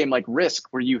board game like Risk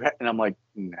where and I'm like,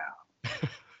 no,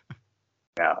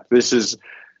 this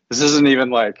isn't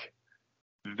even like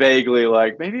vaguely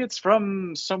like, maybe it's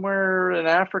from somewhere in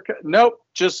Africa. Nope,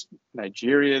 just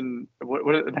Nigerian.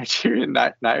 What is it, Nigerian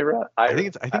naira? I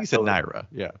think he said naira.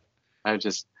 Yeah.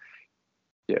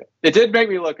 It did make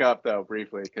me look up though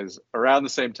briefly, because around the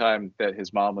same time that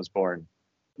his mom was born,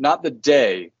 not the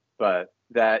day, but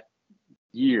that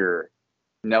year,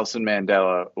 Nelson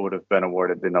Mandela would have been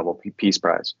awarded the Nobel Peace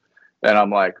Prize. And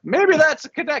I'm like, maybe that's a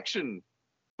connection,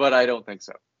 but I don't think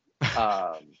so.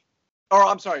 or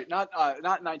I'm sorry, not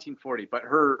 1940, but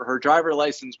her driver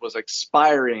license was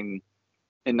expiring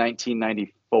in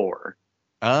 1994,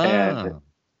 and Ah.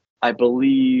 I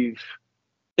believe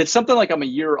it's something like I'm a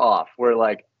year off, where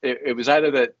like it was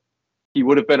either that he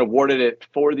would have been awarded it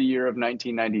for the year of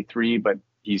 1993, but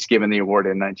he's given the award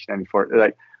in 1994.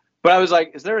 Like, but I was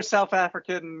like, is there a South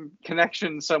African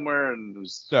connection somewhere? And it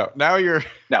was No, now you're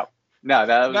no,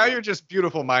 that was, now you're just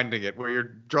beautiful minding it, where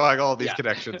you're drawing all these yeah.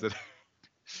 connections.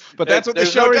 But that's what the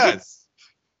There's show no reason, does.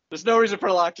 there's no reason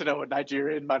for Locke to know what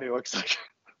Nigerian money looks like.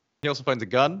 He also finds a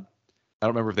gun. I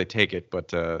don't remember if they take it,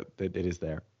 but it is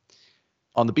there.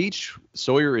 On the beach,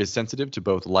 Sawyer is sensitive to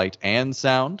both light and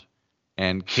sound,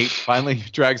 and Kate finally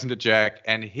drags him to Jack,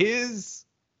 and his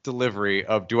delivery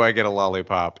of "Do I get a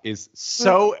lollipop?" is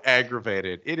so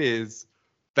aggravated. It is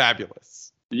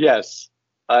fabulous. Yes,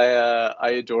 I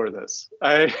adore this.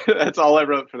 That's all I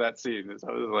wrote for that scene. Is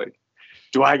I was like,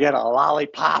 do I get a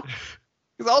lollipop?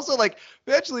 Because also, like,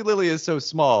 eventually Lily is so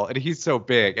small and he's so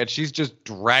big, and she's just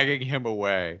dragging him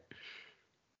away.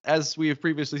 As we have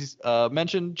previously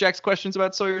mentioned, Jack's questions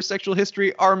about Sawyer's sexual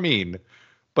history are mean,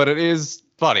 but it is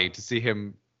funny to see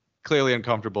him clearly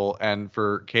uncomfortable. And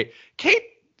for Kate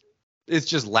is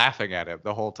just laughing at him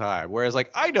the whole time. Whereas,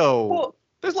 like, I know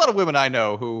there's a lot of women I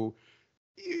know who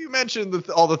you mentioned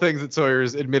all the things that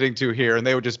Sawyer's admitting to here, and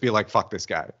they would just be like, "Fuck this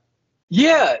guy."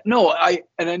 Yeah, no, I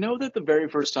know that the very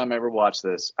first time I ever watched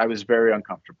this, I was very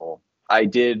uncomfortable. I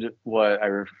did what I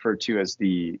refer to as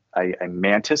I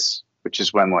mantis, which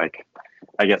is when like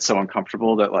I get so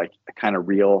uncomfortable that like I kind of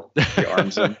reel the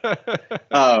arms in.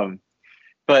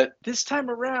 But this time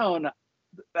around,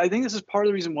 I think this is part of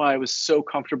the reason why I was so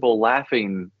comfortable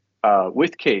laughing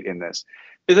with Kate in this,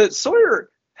 is that Sawyer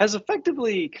has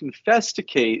effectively confessed to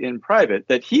Kate in private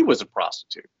that he was a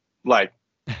prostitute. Like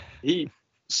he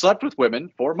slept with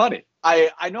women for money.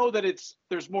 I know that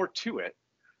there's more to it,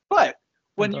 but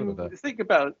when you think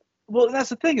about, well, that's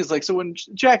the thing is like, so when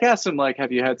Jack asks him like,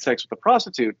 have you had sex with a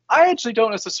prostitute? I actually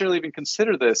don't necessarily even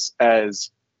consider this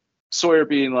as Sawyer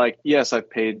being like, yes, I've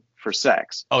paid for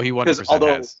sex. Oh, he 100%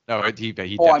 has. No, he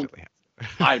definitely has.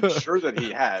 I'm sure that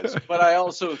he has, but I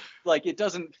also like, it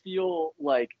doesn't feel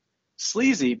like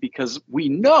sleazy because we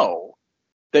know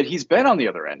that he's been on the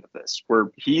other end of this,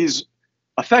 where he's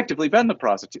effectively been the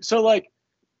prostitute. So like,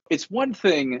 it's one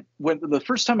thing when the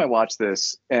first time I watched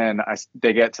this and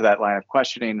they get to that line of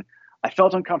questioning, I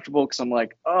felt uncomfortable because I'm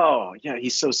like, oh yeah,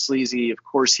 he's so sleazy. Of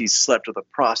course he slept with a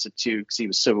prostitute because he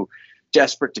was so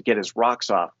desperate to get his rocks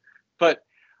off. But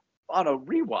on a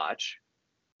rewatch,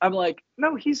 I'm like,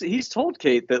 no, he's told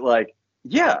Kate that like,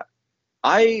 yeah,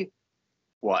 I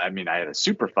had a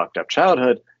super fucked up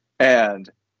childhood and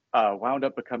wound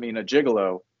up becoming a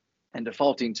gigolo and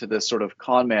defaulting to this sort of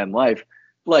con man life.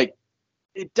 Like,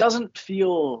 it doesn't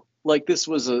feel like this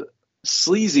was a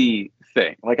sleazy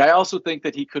thing. Like, I also think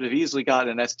that he could have easily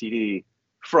gotten an STD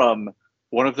from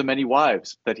one of the many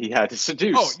wives that he had to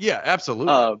seduce. Oh yeah,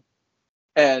 absolutely.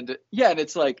 And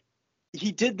it's like,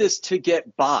 he did this to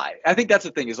get by. I think that's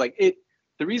the thing is like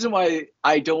the reason why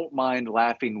I don't mind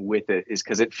laughing with it is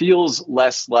because it feels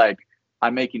less like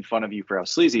I'm making fun of you for how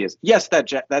sleazy he is. Yes,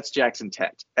 that's Jack's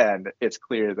intent. And it's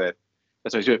clear that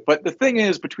that's what he's doing. But the thing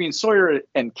is, between Sawyer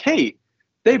and Kate,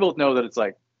 they both know that it's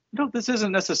like, no, this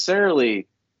isn't necessarily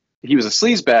he was a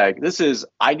sleazebag. This is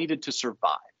I needed to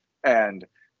survive. And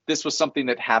this was something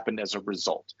that happened as a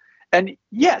result. And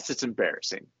yes, it's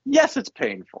embarrassing. Yes, it's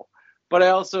painful. But I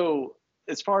also,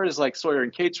 as far as like Sawyer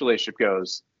and Kate's relationship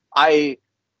goes, I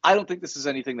don't think this is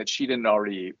anything that she didn't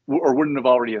already or wouldn't have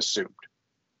already assumed.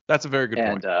 That's a very good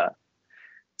point.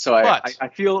 So I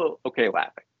feel okay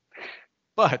laughing.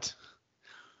 But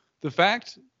the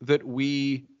fact that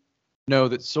we know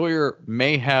that Sawyer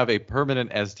may have a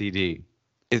permanent STD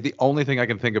is the only thing I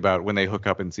can think about when they hook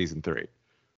up in season 3.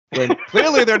 When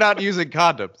clearly they're not using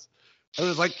condoms. I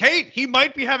was like, Kate, he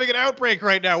might be having an outbreak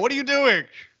right now. What are you doing?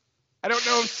 I don't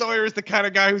know if Sawyer is the kind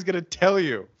of guy who's going to tell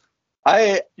you.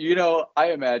 I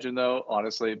imagine though,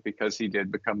 honestly, because he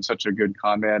did become such a good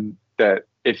con man, that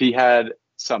if he had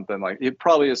something like, it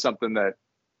probably is something that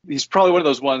he's probably one of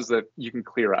those ones that you can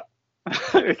clear up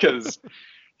because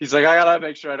he's like, I gotta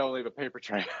make sure I don't leave a paper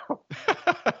trail.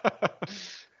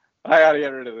 I gotta get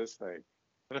rid of this thing.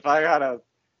 And if I gotta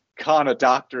con a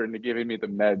doctor into giving me the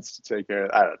meds to take care of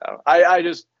it, I don't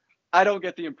know. I don't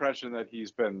get the impression that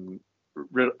he's been.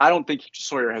 I don't think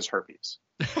Sawyer has herpes.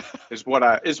 is what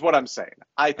I'm saying.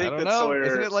 I think that Sawyer.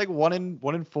 Isn't it like 1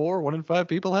 in 4, 1 in 5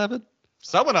 people have it?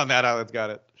 Someone on that island's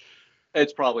got it.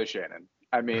 It's probably Shannon.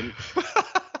 I mean,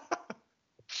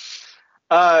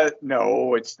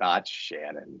 no, it's not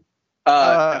Shannon.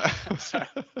 Like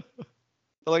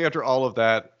after all of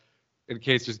that, in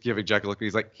case just giving Jack a look.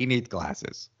 He's like, he needs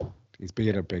glasses. He's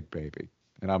being a big baby,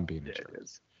 and I'm being a jerk.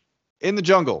 In the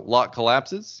jungle, Locke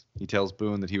collapses. He tells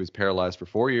Boone that he was paralyzed for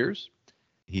 4 years.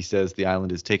 He says the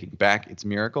island is taking back its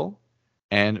miracle.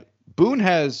 And Boone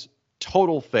has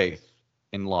total faith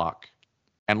in Locke.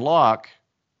 And Locke,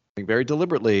 I think very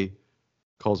deliberately,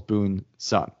 calls Boone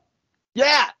son.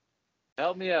 Yeah!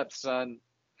 Help me up, son.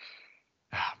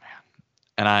 Oh, man.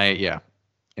 And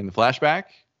in the flashback,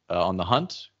 on the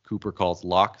hunt, Cooper calls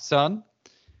Locke son.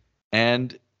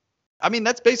 And I mean,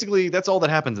 that's all that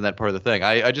happens in that part of the thing.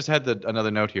 I just had another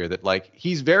note here that, like,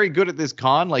 he's very good at this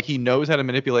con. Like, he knows how to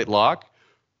manipulate Locke,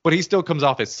 but he still comes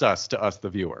off as sus to us, the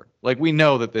viewer. Like, we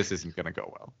know that this isn't going to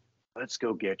go well. Let's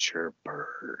go get your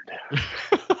bird.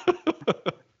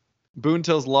 Boone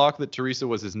tells Locke that Teresa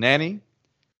was his nanny.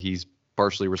 He's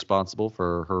partially responsible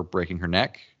for her breaking her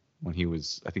neck when he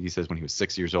was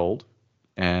 6 years old.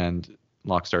 And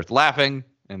Locke starts laughing,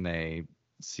 and they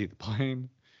see the plane.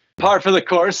 Par for the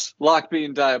course, Locke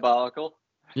being diabolical.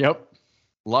 Yep.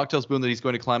 Locke tells Boone that he's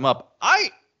going to climb up.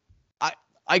 I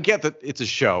get that it's a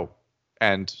show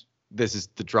and this is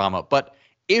the drama, but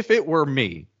if it were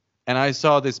me and I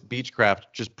saw this Beechcraft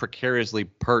just precariously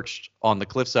perched on the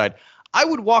cliffside, I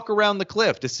would walk around the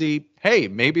cliff to see, hey,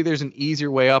 maybe there's an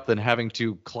easier way up than having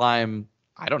to climb,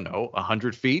 I don't know,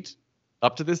 100 feet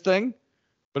up to this thing.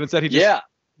 But instead he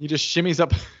just shimmies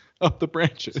up the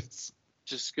branches.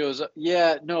 Just goes up.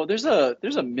 Yeah, no, there's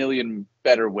a million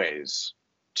better ways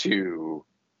to,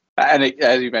 and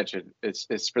as you mentioned,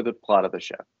 it's for the plot of the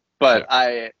show. But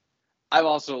yeah. I'm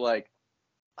also like,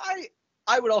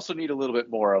 I would also need a little bit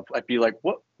more of. I'd be like,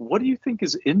 what do you think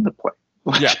is in the plane?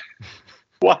 Like, yeah.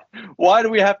 Why do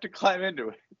we have to climb into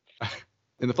it?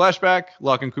 In the flashback,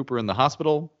 Locke and Cooper are in the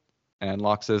hospital, and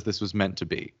Locke says this was meant to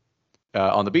be.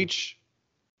 On the beach,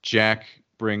 Jack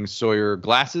brings Sawyer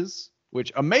glasses.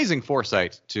 Which amazing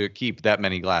foresight to keep that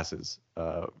many glasses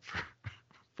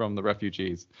from the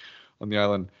refugees on the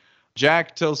island.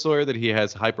 Jack tells Sawyer that he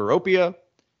has hyperopia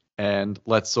and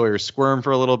lets Sawyer squirm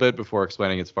for a little bit before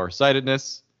explaining its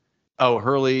farsightedness. Oh,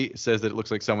 Hurley says that it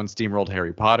looks like someone steamrolled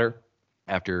Harry Potter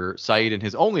after Saeed, in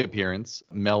his only appearance,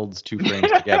 melds two frames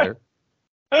together.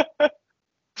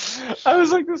 I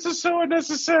was like, this is so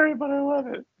unnecessary, but I love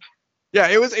it. Yeah,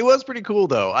 it was pretty cool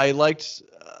though. I liked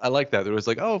that. It was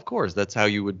like, oh, of course, that's how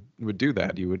you would do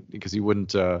that. You would, because you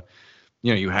wouldn't,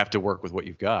 you have to work with what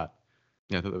you've got.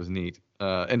 Yeah, I thought that was neat.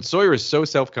 And Sawyer is so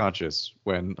self-conscious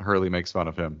when Hurley makes fun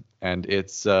of him, and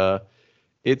it's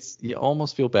you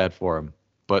almost feel bad for him.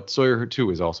 But Sawyer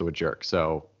too is also a jerk,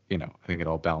 so I think it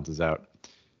all balances out.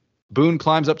 Boone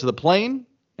climbs up to the plane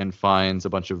and finds a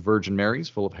bunch of Virgin Marys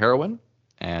full of heroin,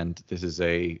 and this is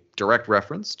a direct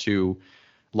reference to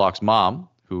Locke's mom,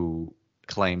 who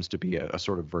claims to be a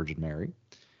sort of Virgin Mary.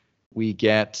 We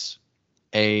get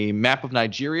a map of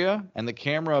Nigeria, and the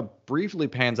camera briefly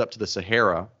pans up to the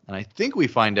Sahara, and I think we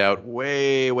find out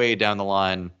way, way down the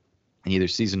line in either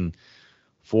season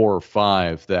 4 or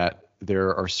 5 that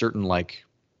there are certain like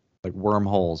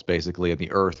wormholes basically in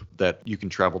the earth that you can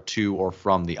travel to or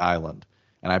from the island,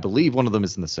 and I believe one of them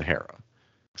is in the Sahara.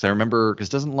 Because I remember,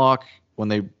 doesn't Locke, when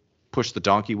they push the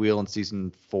donkey wheel in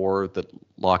season 4, that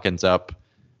Locke ends up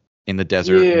in the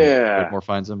desert? Yeah. And Whitmore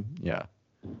finds him. Yeah.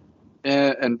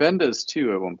 And Ben does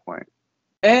too at one point.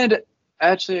 And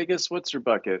actually, I guess what's her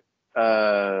bucket?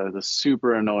 The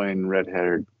super annoying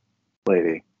red-haired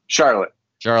lady, Charlotte.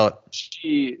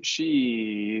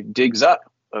 She digs up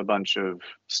a bunch of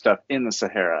stuff in the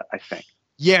Sahara, I think.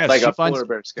 Yes, like a polar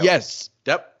bear skeleton. Yes,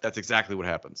 yep, that's exactly what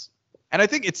happens. And I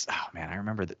think I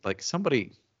remember that, like,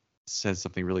 somebody says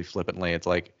something really flippantly. It's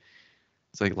like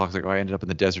Locke's like, oh, I ended up in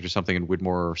the desert or something, and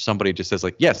Widmore or somebody just says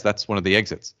like, yes, that's one of the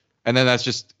exits. And then that's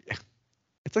just,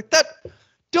 it's like that.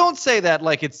 Don't say that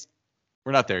like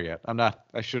we're not there yet. I'm not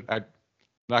going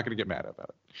to get mad about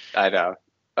it. I know.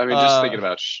 I mean, just thinking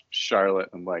about Charlotte,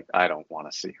 I'm like, I don't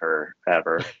want to see her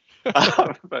ever.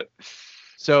 But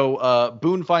so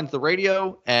Boone finds the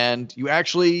radio, and you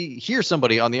actually hear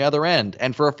somebody on the other end.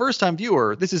 And for a first-time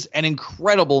viewer, this is an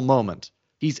incredible moment.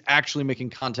 He's actually making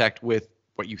contact with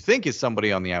what you think is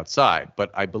somebody on the outside.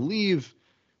 But I believe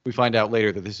we find out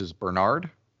later that this is Bernard.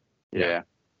 Yeah.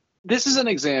 This is an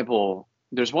example.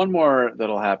 There's one more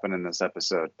that'll happen in this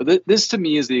episode. But this to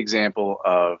me is the example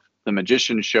of the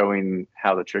magician showing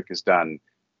how the trick is done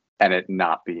and it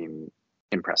not being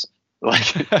impressive.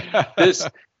 Like this,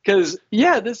 because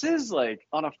this is like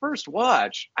on a first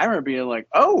watch, I remember being like,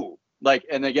 oh, like,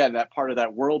 and again, that part of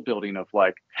that world building of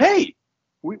like, hey,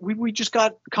 we just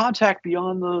got contact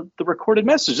beyond the recorded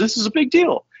message. This is a big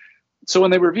deal. So when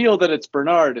they reveal that it's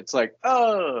Bernard, it's like,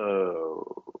 oh,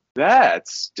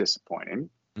 that's disappointing.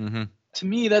 Mm-hmm. To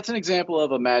me, that's an example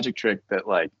of a magic trick that,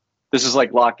 like, this is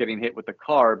like Locke getting hit with the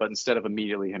car, but instead of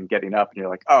immediately him getting up, and you're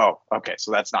like, oh, okay,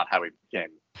 so that's not how he became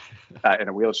in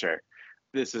a wheelchair.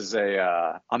 This is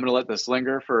I'm going to let this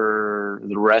linger for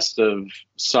the rest of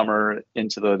summer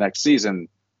into the next season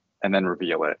and then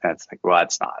reveal it. And it's like, well,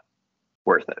 that's not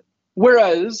worth it.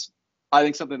 Whereas I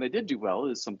think something they did do well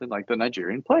is something like the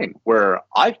Nigerian plane, where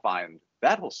I find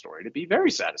that whole story to be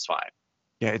very satisfying.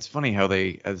 Yeah, it's funny how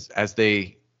they, as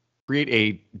they create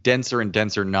a denser and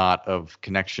denser knot of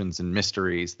connections and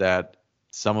mysteries, that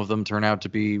some of them turn out to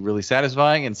be really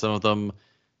satisfying, and some of them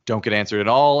don't get answered at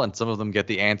all, and some of them get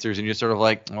the answers, and you're sort of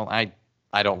like, well,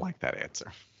 I don't like that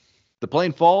answer. The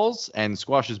plane falls and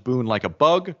squashes Boone like a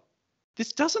bug.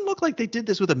 This doesn't look like they did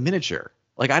this with a miniature.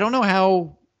 Like, I don't know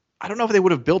if they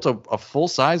would have built a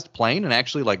full-sized plane and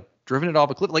actually, like, driven it off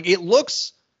a cliff. Like, it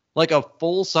looks like a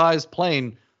full-sized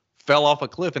plane fell off a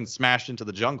cliff and smashed into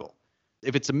the jungle.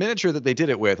 If it's a miniature that they did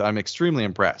it with, I'm extremely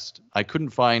impressed. I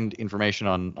couldn't find information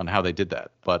on how they did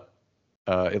that, but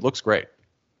it looks great.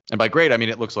 And by great, I mean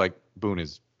it looks like Boone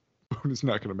is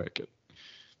not going to make it.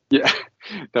 Yeah,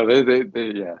 no,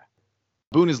 they yeah.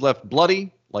 Boone is left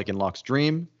bloody, like in Locke's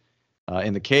dream.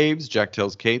 In the caves, Jack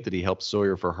tells Kate that he helped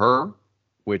Sawyer for her,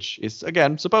 which is,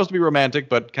 again, supposed to be romantic,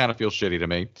 but kind of feels shitty to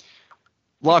me.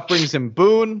 Locke brings him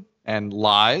Boone and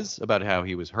lies about how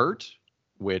he was hurt,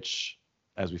 which,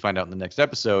 as we find out in the next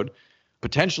episode,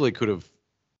 potentially could have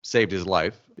saved his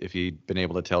life if he'd been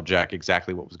able to tell Jack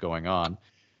exactly what was going on.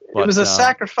 But, it was a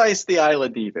sacrifice the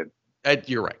island needed.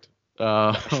 You're right.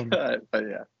 But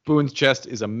yeah. Boone's chest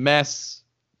is a mess.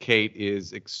 Kate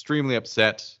is extremely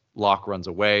upset. Locke runs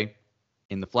away.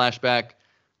 In the flashback,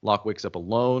 Locke wakes up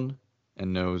alone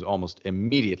and knows almost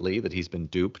immediately that he's been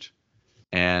duped.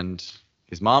 And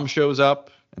his mom shows up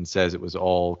and says it was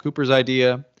all Cooper's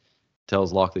idea,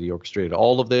 tells Locke that he orchestrated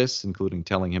all of this, including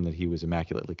telling him that he was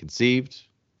immaculately conceived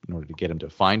in order to get him to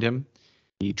find him.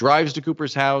 He drives to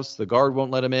Cooper's house. The guard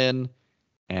won't let him in.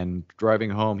 And driving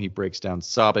home, he breaks down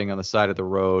sobbing on the side of the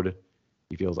road.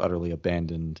 He feels utterly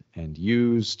abandoned and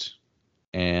used.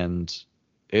 And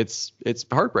it's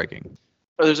heartbreaking.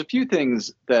 There's a few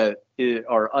things that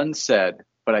are unsaid,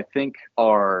 but I think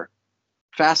are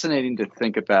fascinating to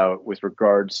think about with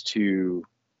regards to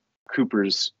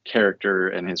Cooper's character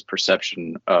and his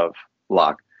perception of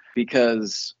Locke.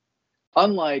 Because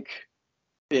unlike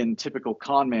in typical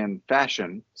con man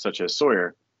fashion, such as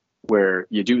Sawyer, where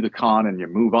you do the con and you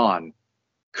move on,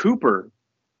 Cooper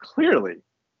clearly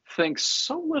thinks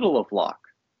so little of Locke,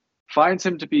 finds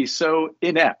him to be so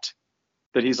inept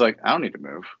that he's like, I don't need to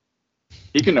move.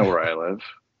 He can know where I live.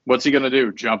 What's he going to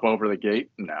do? Jump over the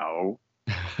gate? No.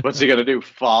 What's he going to do?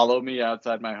 Follow me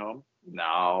outside my home?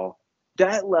 No.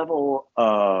 That level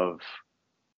of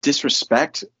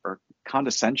disrespect or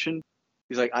condescension,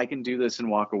 he's like, I can do this and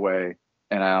walk away,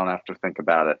 and I don't have to think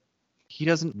about it. He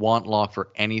doesn't want Locke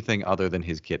for anything other than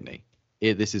his kidney.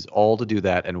 This is all to do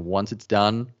that, and once it's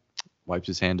done, wipes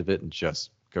his hand of it and just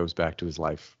goes back to his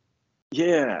life.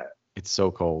 Yeah. It's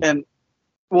so cold. And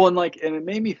it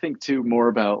made me think too more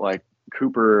about like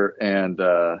Cooper and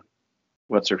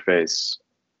what's her face,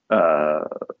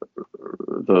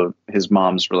 his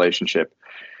mom's relationship,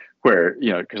 where,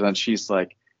 you know, because then she's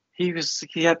like, he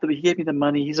gave me the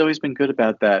money. He's always been good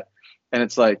about that. And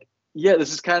it's like, yeah,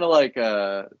 this is kind of like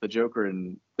the Joker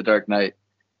in The Dark Knight,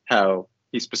 how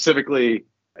he specifically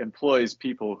employs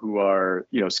people who are,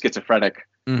 you know, schizophrenic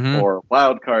or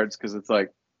wild cards, because it's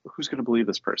like, who's going to believe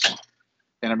this person?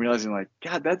 And I'm realizing, like,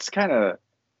 God, that's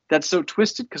so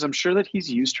twisted, because I'm sure that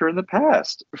he's used her in the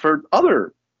past for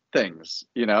other things,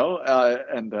 you know?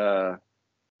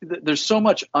 There's so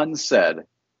much unsaid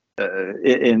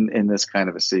in this kind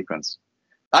of a sequence.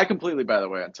 I completely, by the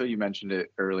way, until you mentioned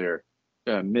it earlier,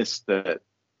 missed that,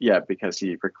 yeah, because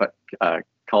he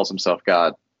calls himself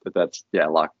God, that's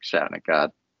Locke shouting at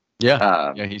God.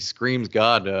 Yeah, he screams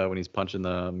God when he's punching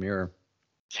the mirror.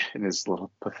 In his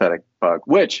little pathetic bug,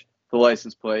 which the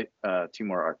license plate, 2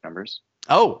 more ARC numbers.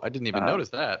 Oh, I didn't even notice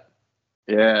that.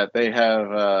 Yeah, they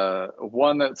have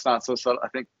one that's not so subtle. I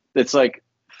think it's like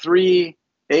 3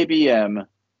 ABM,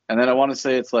 and then I want to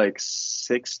say it's like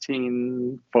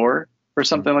 16-4 or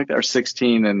something like that, or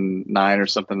 16 and 9 or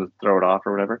something to throw it off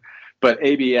or whatever. But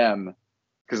ABM,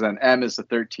 because then M is the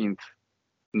 13th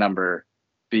number,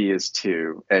 B is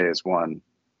 2, A is 1.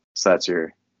 So that's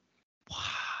your.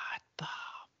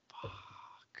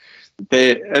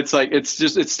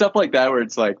 It's stuff like that where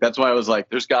it's like, that's why I was like,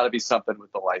 there's got to be something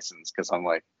with the license, because I'm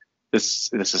like,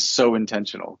 this is so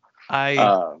intentional.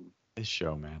 This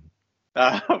show, man.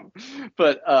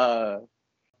 But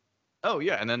Oh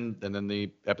yeah, and then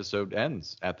the episode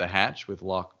ends at the hatch with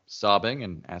Locke sobbing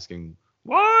and asking,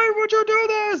 "Why would you do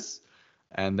this?"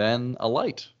 And then a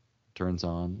light turns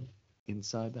on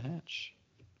inside the hatch.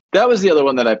 That was the other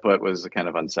one that I put was kind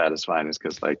of unsatisfying, is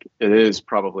because like it is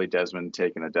probably Desmond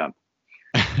taking a dump.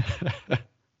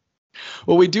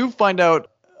 Well, we do find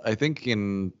out, I think,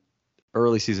 in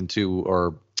early season 2,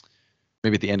 or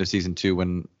maybe at the end of season 2,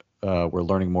 when we're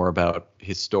learning more about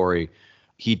his story.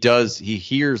 He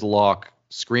hears Locke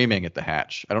screaming at the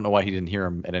hatch. I don't know why he didn't hear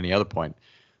him at any other point,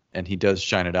 and he does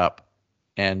shine it up.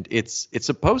 And it's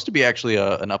supposed to be actually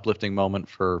an uplifting moment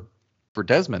for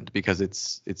Desmond, because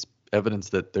it's evidence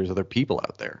that there's other people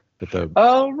out there.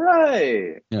 Oh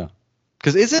right. Yeah.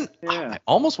 Because I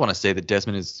almost want to say that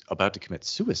Desmond is about to commit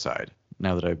suicide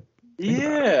now that I think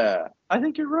about it. I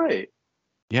think you're right.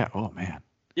 Yeah. Oh man.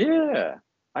 Yeah,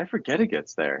 I forget it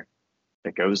gets there.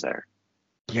 It goes there.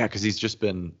 Yeah, because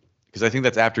I think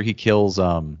that's after he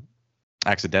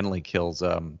accidentally kills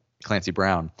Clancy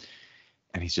Brown,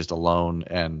 and he's just alone,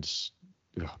 and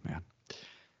oh man.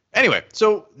 Anyway,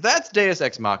 so that's Deus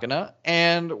Ex Machina,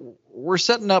 and we're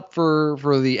setting up for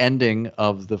the ending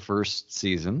of the first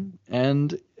season.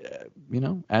 And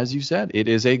as you said, it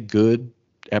is a good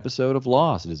episode of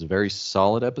Lost. It is a very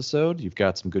solid episode. You've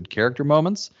got some good character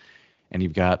moments, and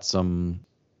you've got some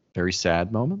very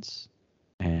sad moments,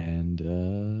 and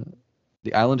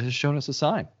the island has shown us a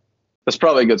sign. That's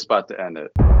probably a good spot to end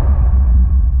it.